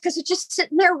come off because it's just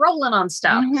sitting there rolling on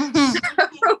stuff.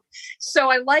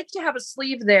 So I like to have a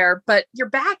sleeve there, but your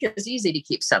back is easy to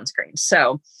keep sunscreen.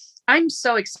 So I'm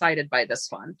so excited by this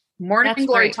one. Morning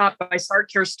Glory taught by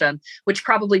Sart Kirsten, which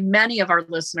probably many of our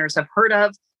listeners have heard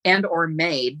of and or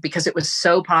made because it was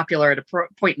so popular at a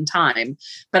point in time.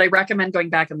 But I recommend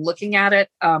going back and looking at it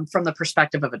from the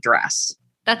perspective of a dress.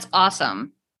 That's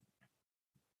awesome.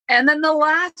 And then the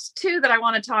last 2 that I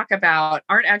want to talk about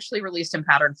aren't actually released in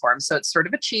pattern form. So it's sort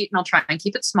of a cheat and I'll try and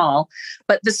keep it small.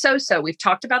 But the So-So, we've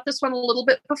talked about this one a little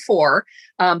bit before.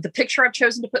 The picture I've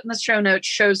chosen to put in the show notes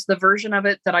shows the version of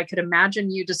it that I could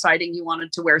imagine you deciding you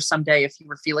wanted to wear someday if you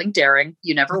were feeling daring.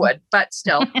 You never would, but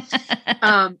still.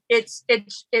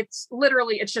 It's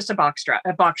literally, it's just a box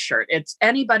shirt. It's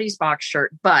anybody's box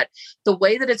shirt. But the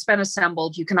way that it's been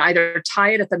assembled, you can either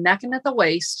tie it at the neck and at the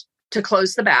waist to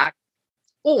close the back,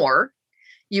 or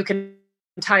you can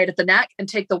tie it at the neck and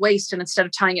take the waist and instead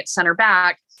of tying it center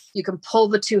back, you can pull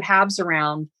the two halves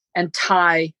around and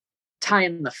tie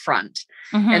in the front.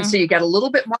 And so you get a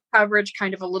little bit more coverage,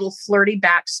 kind of a little flirty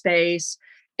backspace.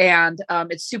 And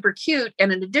it's super cute.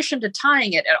 And in addition to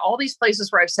tying it at all these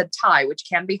places where I've said tie, which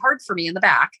can be hard for me in the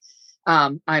back,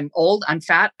 I'm old, I'm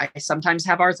fat, I sometimes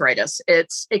have arthritis.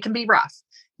 It can be rough.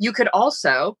 You could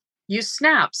also use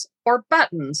snaps or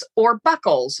buttons or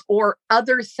buckles or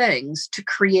other things to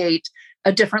create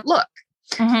a different look.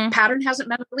 Pattern hasn't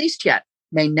been released yet,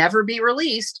 may never be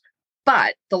released.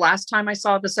 But the last time I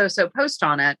saw the So-So post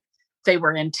on it, they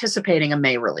were anticipating a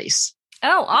May release.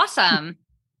 Oh, awesome.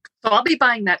 So I'll be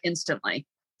buying that instantly.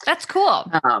 That's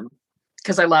cool.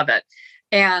 Because I love it.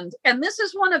 And this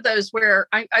is one of those where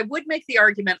I would make the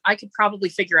argument I could probably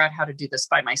figure out how to do this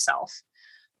by myself.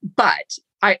 But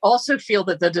I also feel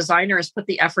that the designer has put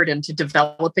the effort into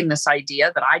developing this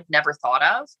idea that I'd never thought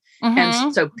of.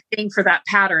 And so paying for that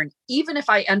pattern, even if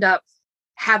I end up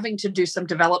having to do some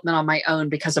development on my own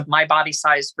because of my body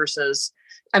size versus,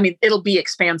 I mean, it'll be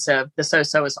expansive. The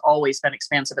So-So has always been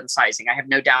expansive in sizing. I have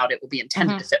no doubt it will be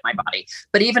intended to fit my body.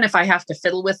 But even if I have to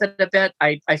fiddle with it a bit,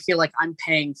 I feel like I'm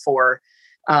paying for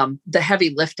the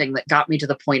heavy lifting that got me to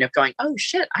the point of going, oh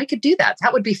shit, I could do that.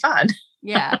 That would be fun.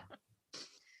 Yeah.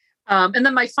 And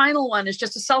then my final one is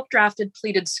just a self-drafted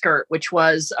pleated skirt, which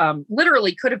was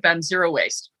literally could have been zero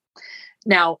waist.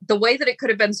 Now, the way that it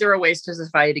could have been zero waist is if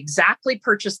I had exactly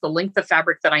purchased the length of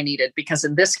fabric that I needed, because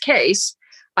in this case,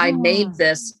 I made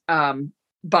this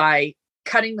by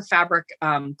cutting the fabric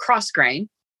cross grain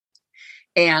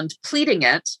and pleating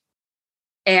it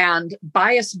and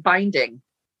bias binding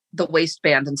the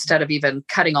waistband instead of even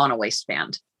cutting on a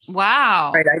waistband.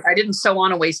 Wow. Right. I didn't sew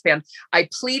on a waistband. I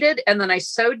pleated and then I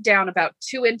sewed down about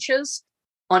 2 inches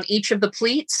on each of the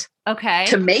pleats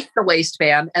to make the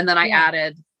waistband. And then I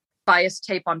added bias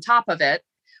tape on top of it,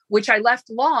 which I left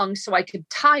long so I could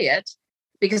tie it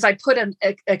because I put an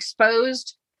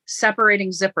exposed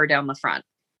separating zipper down the front.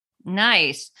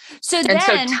 Nice. So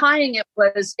tying it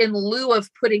was in lieu of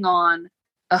putting on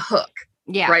a hook.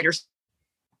 Yeah. Right. Or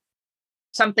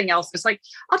something else. It's like,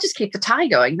 I'll just keep the tie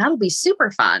going. That'll be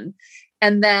super fun.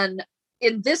 And then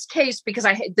in this case, because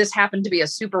this happened to be a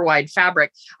super wide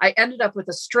fabric, I ended up with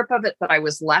a strip of it that I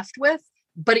was left with,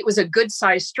 but it was a good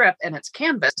size strip and it's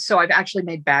canvas. So I've actually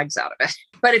made bags out of it.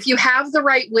 But if you have the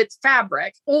right width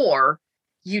fabric or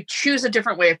you choose a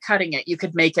different way of cutting it, you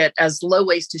could make it as low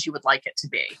waist as you would like it to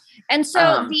be. And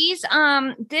so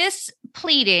this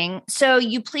pleating, so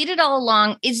you pleat it all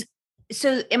along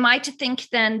so am I to think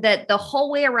then that the whole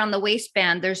way around the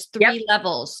waistband, there's 3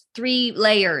 levels, 3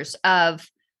 layers of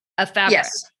fabric?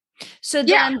 Yes. So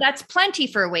then that's plenty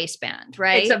for a waistband,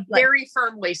 right? It's a very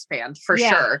firm waistband for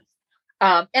sure.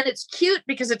 And it's cute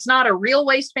because it's not a real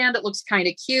waistband. It looks kind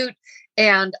of cute.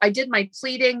 And I did my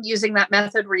pleating using that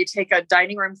method where you take a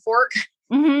dining room fork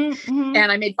and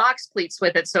I made box pleats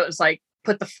with it. So it was like,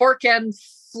 put the fork in,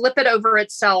 flip it over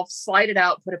itself, slide it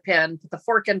out, put a pin, put the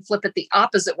fork in, flip it the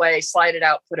opposite way, slide it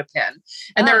out, put a pin.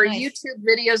 And there are YouTube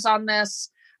videos on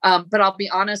this. But I'll be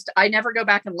honest, I never go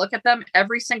back and look at them.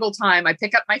 Every single time I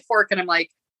pick up my fork and I'm like,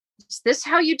 is this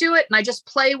how you do it? And I just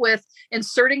play with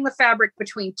inserting the fabric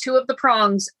between 2 of the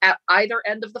prongs at either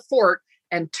end of the fork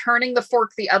and turning the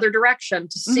fork the other direction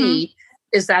to see,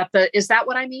 is that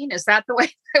what I mean? Is that the way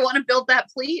I want to build that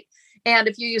pleat? And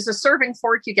if you use a serving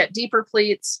fork, you get deeper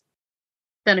pleats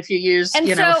than if you use,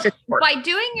 fish fork. By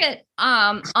doing it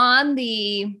on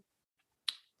the,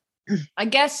 I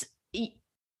guess, it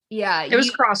was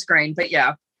cross grain, but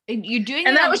you're doing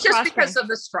and it that on was the just cross because grain. of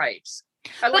the stripes.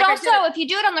 But also, if you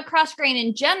do it on the cross grain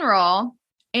in general,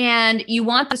 and you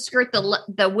want the skirt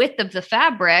the width of the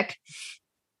fabric,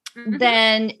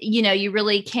 then you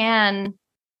really can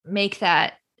make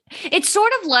that. It's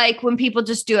sort of like when people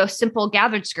just do a simple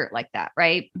gathered skirt like that,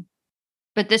 right?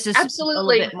 But this is absolutely a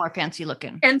little bit more fancy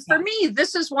looking. And for me,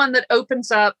 this is one that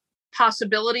opens up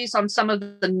possibilities on some of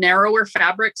the narrower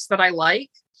fabrics that I like.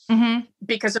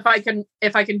 Because if I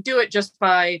can do it just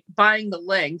by buying the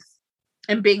length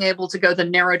and being able to go the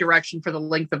narrow direction for the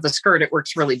length of the skirt, it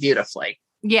works really beautifully.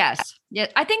 Yes. Yeah.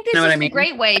 I think this is a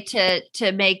great way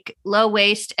to make low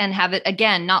waist and have it,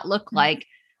 again, not look like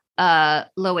a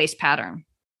low waist pattern.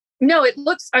 No,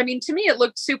 to me, it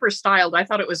looked super styled. I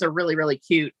thought it was a really, really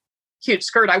cute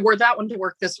skirt. I wore that one to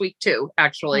work this week too,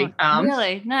 actually.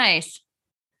 Really nice.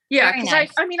 Yeah. Because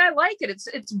nice. I like it.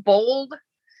 It's bold.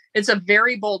 It's a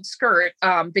very bold skirt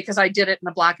because I did it in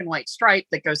a black and white stripe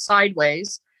that goes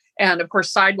sideways. And of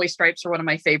course, sideways stripes are one of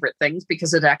my favorite things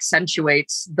because it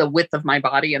accentuates the width of my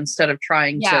body instead of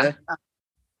trying to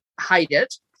hide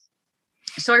it.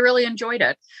 So I really enjoyed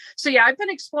it. So I've been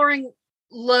exploring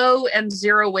low and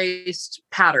zero waste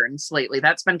patterns lately.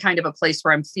 That's been kind of a place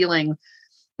where I'm feeling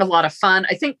a lot of fun.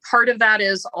 I think part of that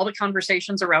is all the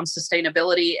conversations around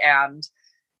sustainability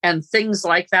and things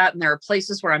like that. And there are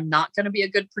places where I'm not going to be a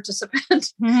good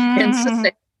participant in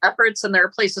sustainable efforts, and there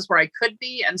are places where I could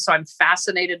be. And so I'm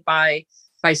fascinated by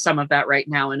some of that right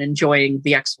now and enjoying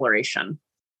the exploration.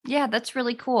 Yeah, that's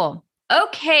really cool.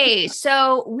 Okay,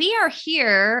 so we are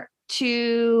here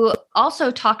to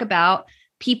also talk about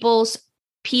people's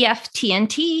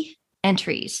PFTNT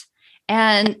entries.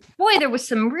 And boy, there was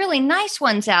some really nice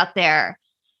ones out there.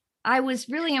 I was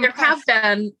really impressed. There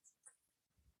have been.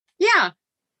 Yeah.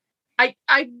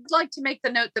 I'd like to make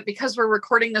the note that because we're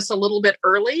recording this a little bit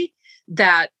early,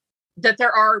 that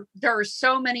there are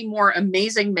so many more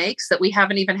amazing makes that we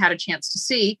haven't even had a chance to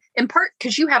see, in part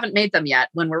because you haven't made them yet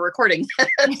when we're recording. So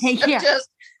Yeah. Just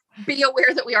be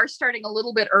aware that we are starting a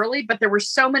little bit early, but there were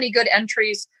so many good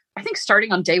entries, I think,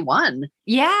 starting on day one.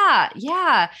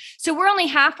 Yeah. So we're only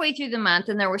halfway through the month,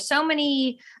 and there were so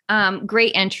many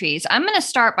great entries. I'm going to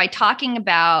start by talking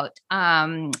about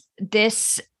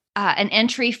this an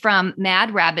entry from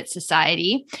Mad Rabbit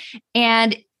Society,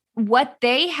 and what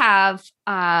they have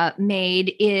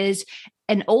made is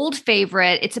an old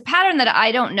favorite. It's a pattern that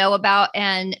I don't know about,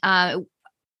 and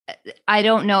I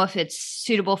don't know if it's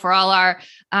suitable for all our,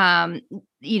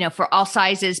 for all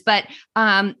sizes, but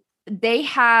they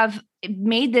have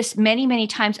made this many, many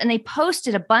times, and they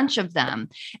posted a bunch of them,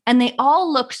 and they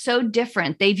all look so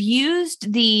different. They've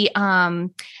used they've kind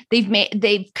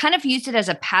of used it as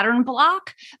a pattern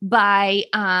block by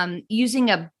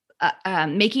using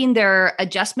making their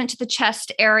adjustment to the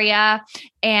chest area,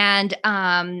 and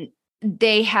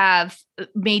they have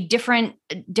made different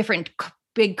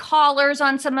big collars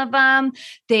on some of them.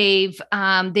 They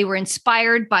were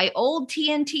inspired by old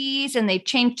TNTs, and they've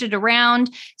changed it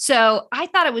around. So I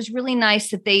thought it was really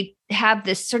nice that they have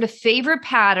this sort of favorite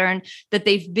pattern that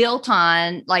they've built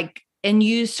on, and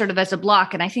used sort of as a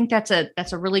block. And I think that's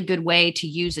a really good way to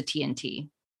use a TNT.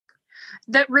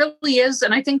 That really is.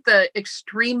 And I think the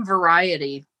extreme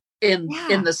variety in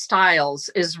the styles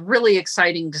is really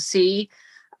exciting to see,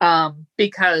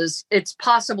 because it's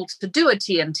possible to do a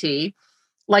TNT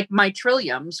like my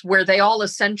Trilliums, where they all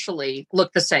essentially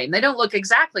look the same. They don't look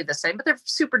exactly the same, but they're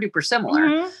super duper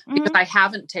similar, because I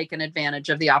haven't taken advantage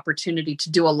of the opportunity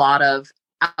to do a lot of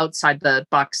outside the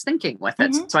box thinking with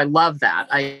it. So I love that.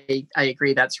 I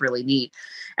agree. That's really neat.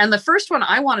 And the first one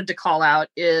I wanted to call out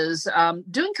is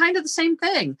doing kind of the same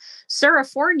thing. Sarah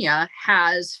Fornia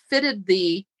has fitted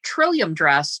the Trillium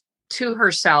dress to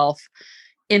herself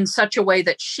in such a way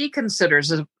that she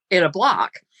considers it a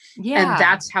block. Yeah. And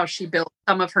that's how she built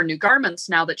some of her new garments,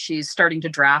 now that she's starting to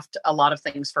draft a lot of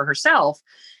things for herself.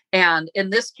 And in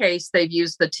this case, they've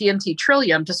used the TNT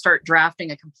Trillium to start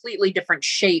drafting a completely different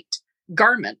shaped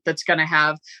garment that's going to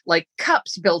have like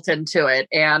cups built into it,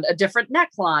 and a different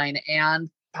neckline, and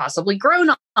possibly grown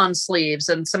on sleeves,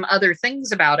 and some other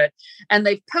things about it. And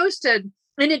they've posted,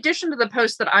 in addition to the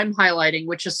post that I'm highlighting,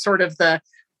 which is sort of the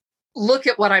look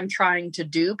at what I'm trying to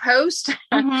do post,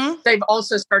 they've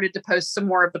also started to post some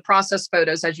more of the process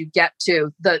photos as you get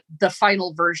to the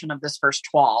final version of this first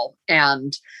toile.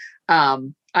 And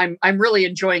I'm really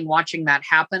enjoying watching that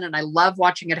happen. And I love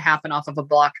watching it happen off of a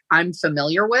block I'm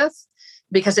familiar with,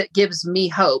 because it gives me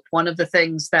hope. One of the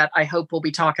things that I hope we'll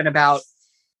be talking about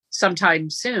sometime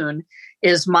soon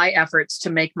is my efforts to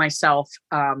make myself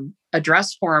a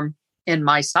dress form in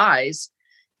my size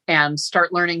and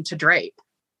start learning to drape.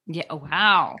 Yeah.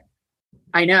 Wow.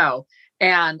 I know.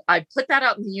 And I put that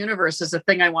out in the universe as a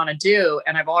thing I want to do.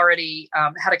 And I've already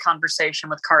had a conversation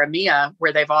with Cara Mia,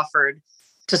 where they've offered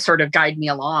to sort of guide me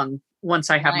along once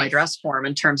I have my dress form,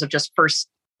 in terms of just first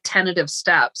tentative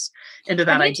steps into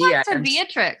that idea. Have you talked to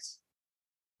Beatrice?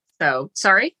 So,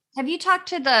 sorry? Have you talked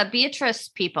to the Beatrice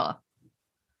people?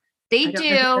 They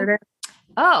do.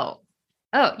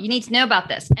 Oh, you need to know about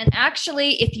this. And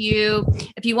actually, if you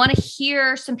want to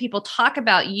hear some people talk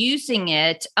about using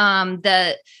it,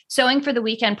 the Sewing for the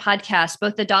Weekend podcast,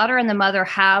 both the daughter and the mother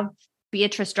have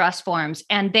Beatrice dress forms,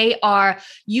 and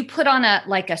you put on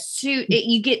a suit,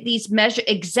 you get these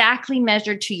exactly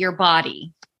measured to your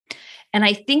body. And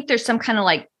I think there's some kind of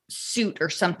like suit or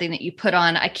something that you put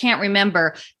on. I can't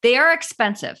remember. They are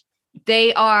expensive.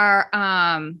 They are,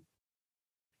 I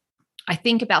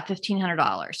think, about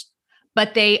 $1,500.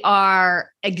 But they are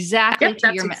exactly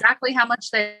exactly how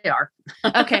much they are.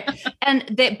 Okay.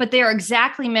 But they are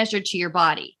exactly measured to your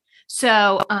body.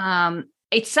 So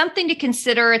it's something to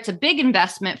consider. It's a big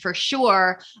investment for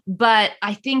sure. But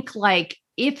I think, like,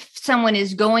 if someone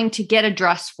is going to get a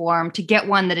dress form, to get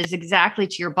one that is exactly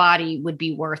to your body would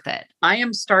be worth it. I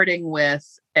am starting with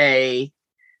a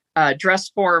dress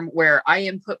form where I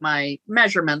input my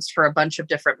measurements for a bunch of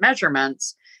different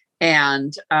measurements,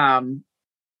 and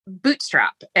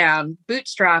Bootstrap. And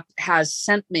Bootstrap has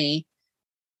sent me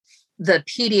the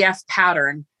PDF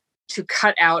pattern to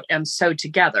cut out and sew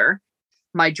together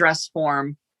my dress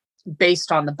form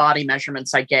based on the body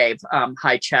measurements I gave,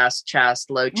 high chest,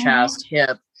 low chest,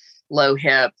 hip, low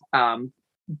hip,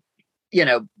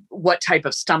 what type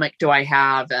of stomach do I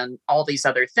have, and all these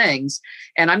other things.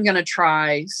 And I'm going to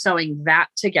try sewing that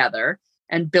together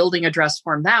and building a dress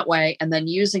form that way. And then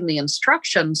using the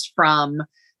instructions from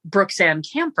Brooks Ann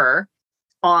Camper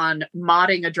on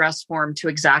modding a dress form to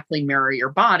exactly mirror your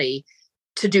body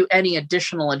to do any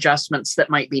additional adjustments that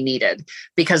might be needed.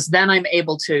 Because then I'm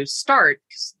able to start,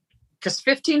 because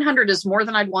 $1,500 is more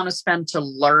than I'd want to spend to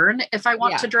learn if I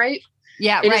want to drape.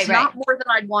 Yeah, it is not more than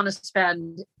I'd want to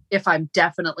spend if I'm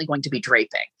definitely going to be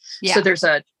draping. Yeah. So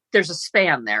there's a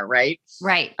span there, right?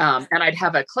 Right. And I'd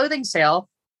have a clothing sale.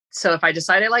 So if I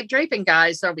decide I like draping,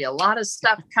 guys, there'll be a lot of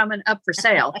stuff coming up for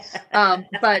sale.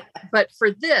 But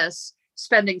for this,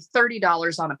 spending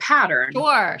 $30 on a pattern.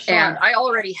 Sure. And I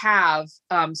already have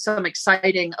some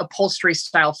exciting upholstery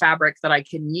style fabric that I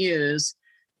can use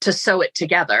to sew it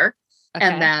together. Okay.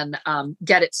 And then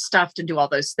get it stuffed and do all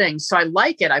those things. So I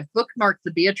like it. I've bookmarked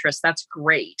the Beatrice. That's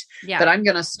great. Yeah. But I'm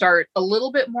going to start a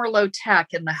little bit more low tech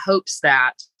in the hopes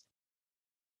that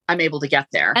I'm able to get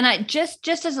there. And I just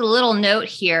as a little note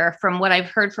here, from what I've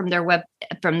heard from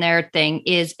their thing,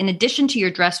 is in addition to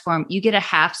your dress form, you get a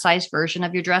half size version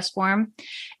of your dress form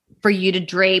for you to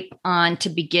drape on to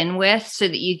begin with, so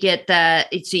that you get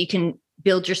so you can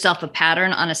build yourself a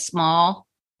pattern on a small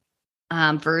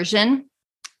version.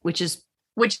 Which is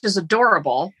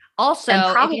adorable. Also,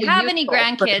 if you have any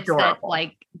grandkids that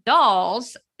like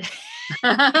dolls,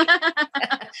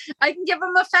 I can give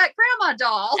them a fat grandma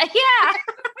doll. Yeah, it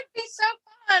would be so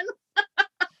fun.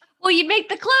 Well, you make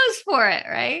the clothes for it,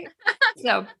 right?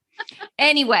 So,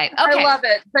 anyway, okay. I love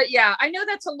it. But yeah, I know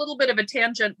that's a little bit of a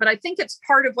tangent, but I think it's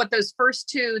part of what those first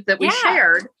two that we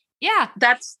shared. Yeah,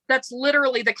 that's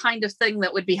literally the kind of thing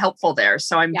that would be helpful there.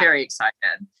 So I'm very excited.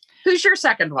 Who's your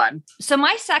second one? So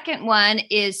my second one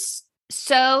is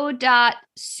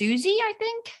Sew.Susie, I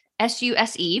think,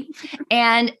 SUSE.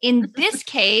 And in this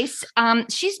case,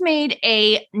 she's got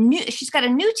a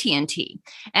new TNT.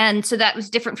 And so that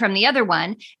was different from the other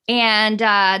one. And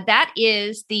that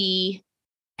is the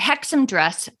Hexam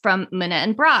dress from Munna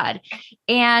and Broad.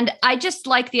 And I just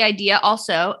like the idea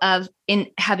also of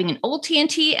having an old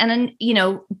TNT and then,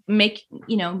 make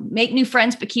new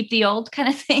friends, but keep the old kind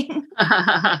of thing.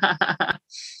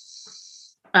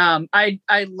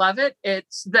 I love it.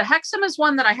 It's the Hexam is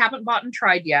one that I haven't bought and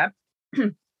tried yet.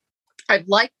 I've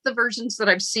liked the versions that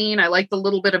I've seen. I like the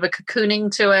little bit of a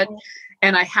cocooning to it.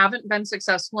 And I haven't been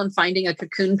successful in finding a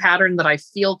cocoon pattern that I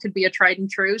feel could be a tried and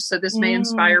true. So this may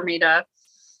inspire me to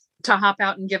hop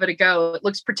out and give it a go. It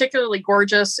looks particularly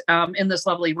gorgeous in this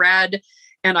lovely red.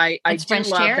 And I do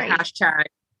love the hashtag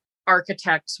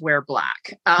architects wear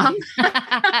black.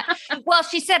 Well,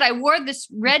 she said, I wore this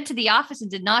red to the office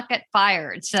and did not get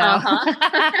fired. So,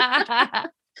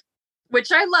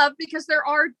 which I love, because there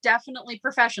are definitely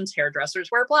professions. Hairdressers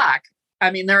wear black.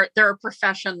 I mean, there are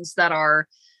professions that are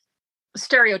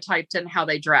stereotyped in how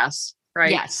they dress.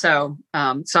 Right. Yes. So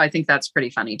I think that's pretty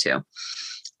funny too.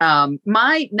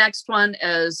 My next one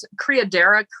is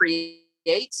Criadera Creates,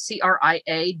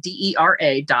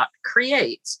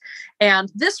 CRIADERA.creates.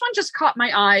 And this one just caught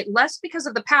my eye, less because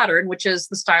of the pattern, which is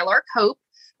the Style Arc Hope,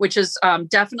 which is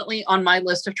definitely on my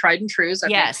list of tried and trues.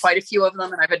 I've made quite a few of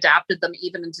them, and I've adapted them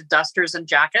even into dusters and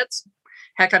jackets.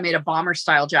 Heck, I made a bomber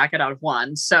style jacket out of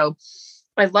one. So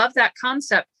I love that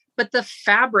concept. But the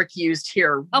fabric used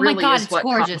here really is what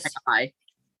gorgeous. Caught my eye.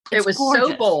 It was gorgeous.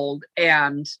 So bold,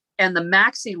 and the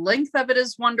maxi length of it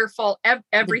is wonderful.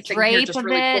 Everything here just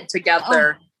really put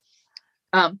together.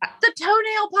 The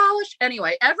toenail polish.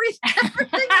 Anyway, everything really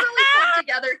put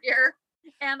together here.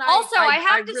 And I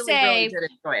have to really, say, really did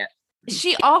enjoy it.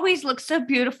 She always looks so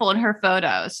beautiful in her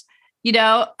photos. She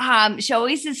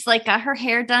always is like got her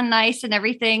hair done nice and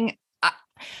everything.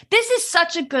 This is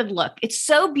such a good look. It's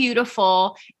so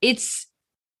beautiful. It's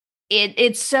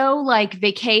so like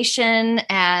vacation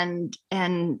and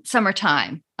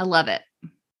summertime. I love it.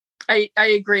 I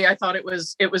agree. I thought it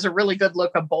was a really good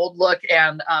look, a bold look,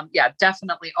 and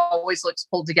definitely always looks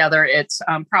pulled together. It's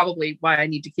probably why I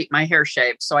need to keep my hair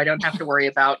shaved so I don't have to worry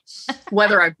about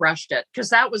whether I brushed it,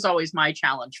 because that was always my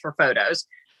challenge for photos.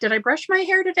 Did I brush my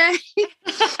hair today?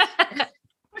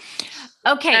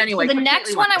 Okay. Anyway, so the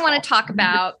next one I want to talk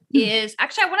about is I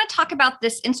want to talk about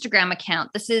this Instagram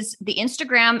account. The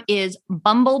Instagram is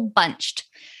Bumble Bunched.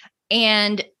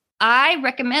 And I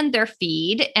recommend their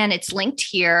feed, and it's linked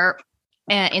here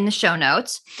in the show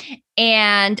notes.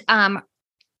 And I'm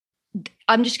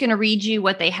just going to read you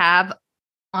what they have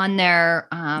on their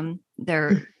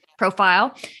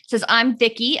profile. It says, I'm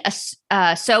Vicki, a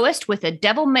sewist with a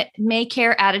devil may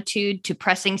care attitude to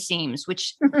pressing seams,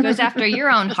 which goes after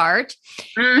your own heart.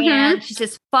 Mm-hmm. And she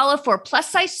says, follow for plus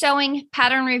size sewing,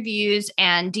 pattern reviews,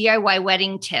 and DIY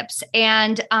wedding tips.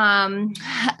 And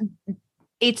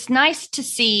it's nice to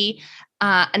see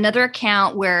another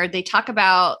account where they talk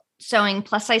about sewing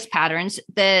plus size patterns.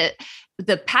 The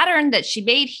pattern that she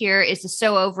made here is a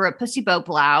sew over a pussy bow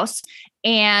blouse,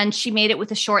 and she made it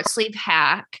with a short sleeve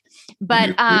hack.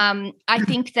 But I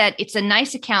think that it's a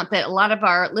nice account that a lot of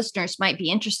our listeners might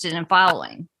be interested in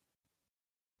following.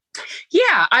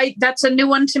 Yeah, that's a new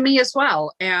one to me as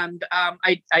well. And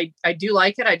I do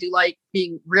like it. I do like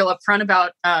being real upfront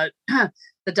about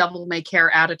the devil may care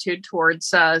attitude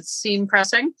towards seam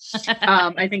pressing.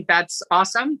 I think that's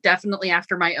awesome. Definitely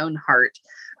after my own heart.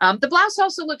 The blouse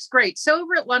also looks great. Sew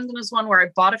Over at London is one where I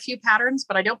bought a few patterns,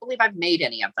 but I don't believe I've made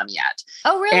any of them yet.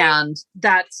 Oh, really? And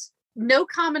that's no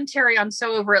commentary on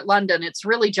Sew Over at London. It's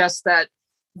really just that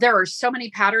there are so many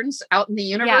patterns out in the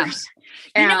universe.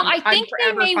 Yeah. I think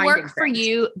they may work for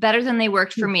you better than they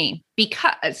worked for me,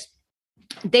 because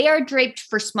they are draped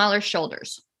for smaller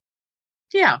shoulders.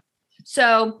 Yeah.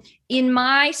 So in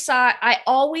my size, I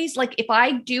always if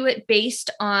I do it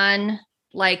based on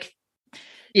the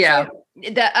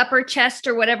upper chest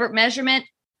or whatever measurement,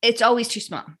 it's always too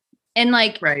small. And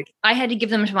right. I had to give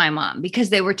them to my mom because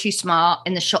they were too small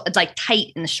in the it's tight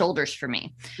in the shoulders for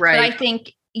me. Right. But I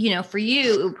think, for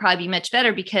you, it would probably be much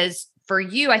better, because for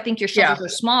you, I think your shoulders are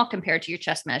small compared to your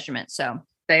chest measurement. So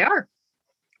they are.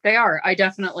 I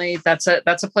definitely, that's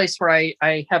a place where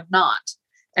I have not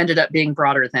ended up being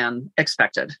broader than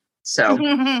expected. So,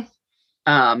 well,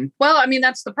 I mean,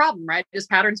 that's the problem, right? Is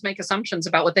patterns make assumptions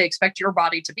about what they expect your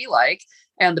body to be like.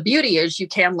 And the beauty is you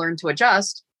can learn to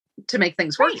adjust to make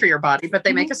things work for your body, but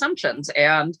they make assumptions.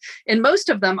 And in most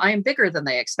of them, I am bigger than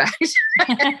they expect.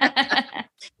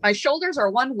 My shoulders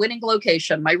are one winning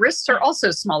location. My wrists are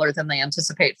also smaller than they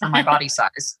anticipate for my body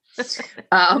size.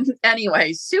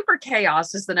 Anyway, Super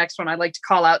Chaos is the next one I'd like to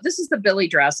call out. This is the Billy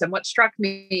dress. And what struck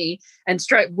me and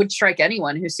would strike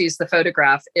anyone who sees the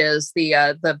photograph is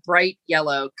the bright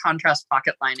yellow contrast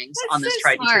pocket linings on this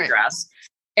tried and true dress.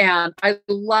 And I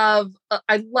love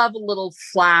a little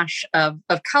flash of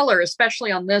color,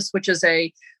 especially on this, which is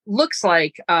looks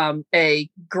like a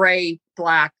gray,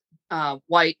 black,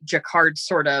 white jacquard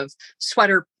sort of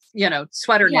sweater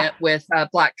knit with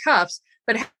black cuffs.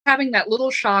 But having that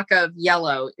little shock of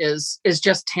yellow is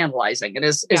just tantalizing. It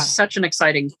is such an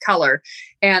exciting color.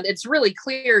 And it's really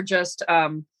clear just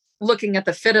looking at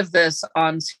the fit of this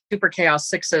on Super Chaos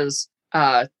 6's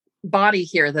body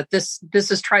here, that this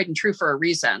is tried and true for a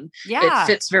reason. It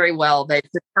fits very well. They've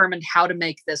determined how to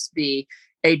make this be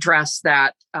a dress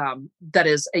that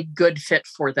is a good fit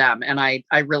for them, and I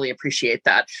really appreciate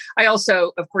that. I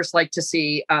also, of course, like to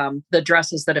see the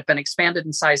dresses that have been expanded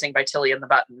in sizing by Tilly and the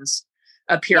Buttons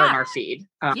appear on our feed.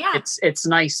 It's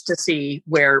nice to see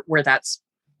where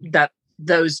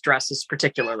those dresses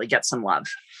particularly get some love.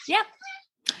 Yeah.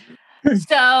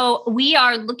 So we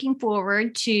are looking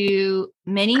forward to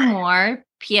many more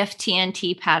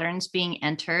PFTNT patterns being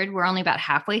entered. We're only about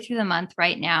halfway through the month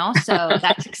right now, so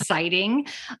that's exciting.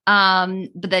 But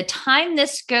the time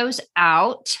this goes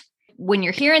out, when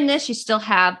you're hearing this, you still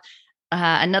have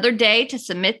another day to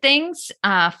submit things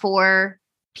for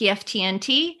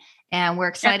PFTNT, and we're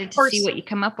excited to see what you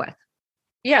come up with.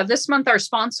 Yeah, this month our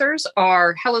sponsors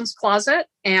are Helen's Closet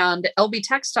and LB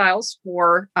Textiles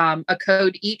for a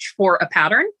code each for a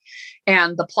pattern.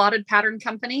 And the Plotted Pattern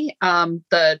Company,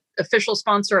 the official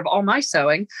sponsor of all my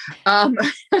sewing,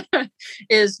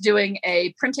 is doing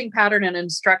a printing pattern and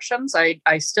instructions.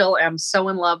 I still am so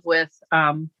in love with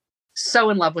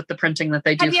the printing that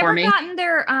they do for me. Have you ever gotten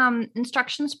their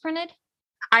instructions printed?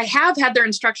 I have had their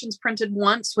instructions printed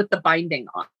once with the binding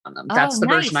on them. That's the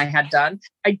version I had done.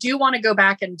 I do want to go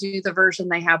back and do the version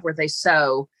they have where they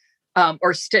sew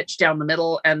or stitch down the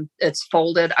middle and it's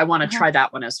folded. I want to try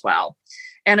that one as well.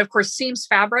 And of course, Seams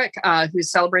Fabric,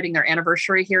 who's celebrating their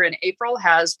anniversary here in April,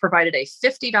 has provided a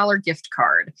 $50 gift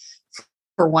card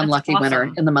for one lucky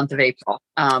winner in the month of April.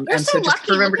 And so just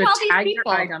remember to tag your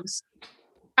items.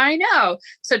 I know.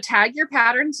 So tag your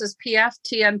patterns as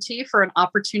PFTNT for an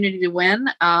opportunity to win.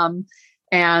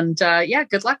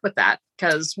 Good luck with that.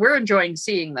 because we're enjoying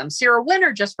seeing them. So you're a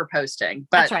winner just for posting,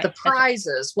 but the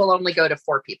prizes will only go to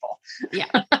 4 people. Yeah.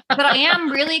 But I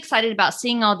am really excited about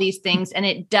seeing all these things. And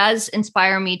it does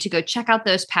inspire me to go check out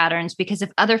those patterns, because if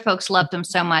other folks love them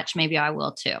so much, maybe I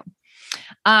will too.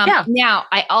 Now,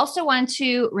 I also want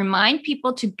to remind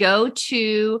people to go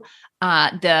to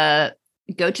the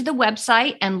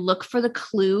website and look for the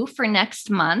clue for next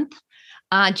month.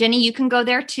 Jenny, you can go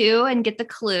there too and get the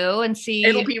clue and see.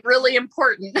 It'll be really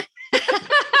important.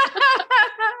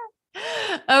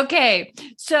 Okay.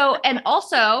 So, and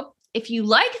also, if you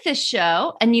like this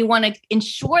show and you want to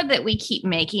ensure that we keep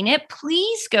making it,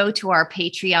 please go to our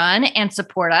Patreon and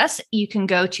support us. You can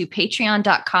go to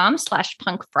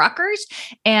patreon.com/punkfrockers,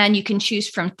 and you can choose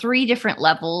from 3 different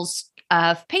levels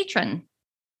of patron.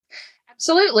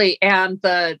 Absolutely. And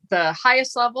the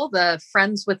highest level, the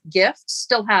Friends with Gifts,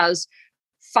 still has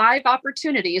 5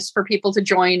 opportunities for people to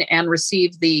join and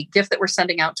receive the gift that we're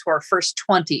sending out to our first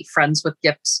 20 Friends with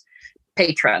Gifts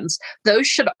patrons. Those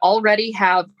should already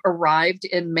have arrived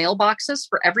in mailboxes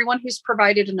for everyone who's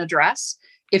provided an address.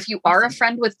 If you are a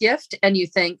friend with gift and you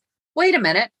think, wait a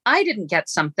minute, I didn't get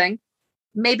something,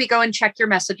 maybe go and check your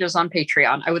messages on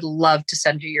Patreon. I would love to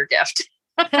send you your gift.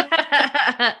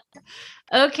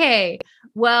 Okay.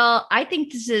 Well, I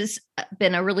think this has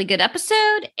been a really good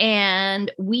episode, and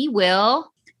we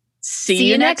will see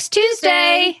you next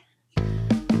Tuesday.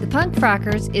 The Punk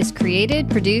Frockers is created,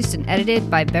 produced, and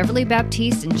edited by Beverly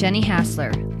Baptiste and Jenny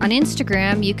Hassler. On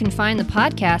Instagram, you can find the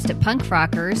podcast at Punk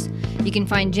Frockers. You can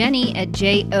find Jenny at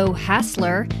J.O.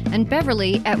 Hassler and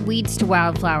Beverly at Weeds to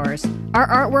Wildflowers. Our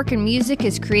artwork and music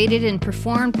is created and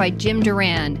performed by Jim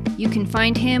Duran. You can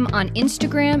find him on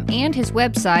Instagram and his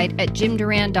website at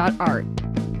jimduran.art.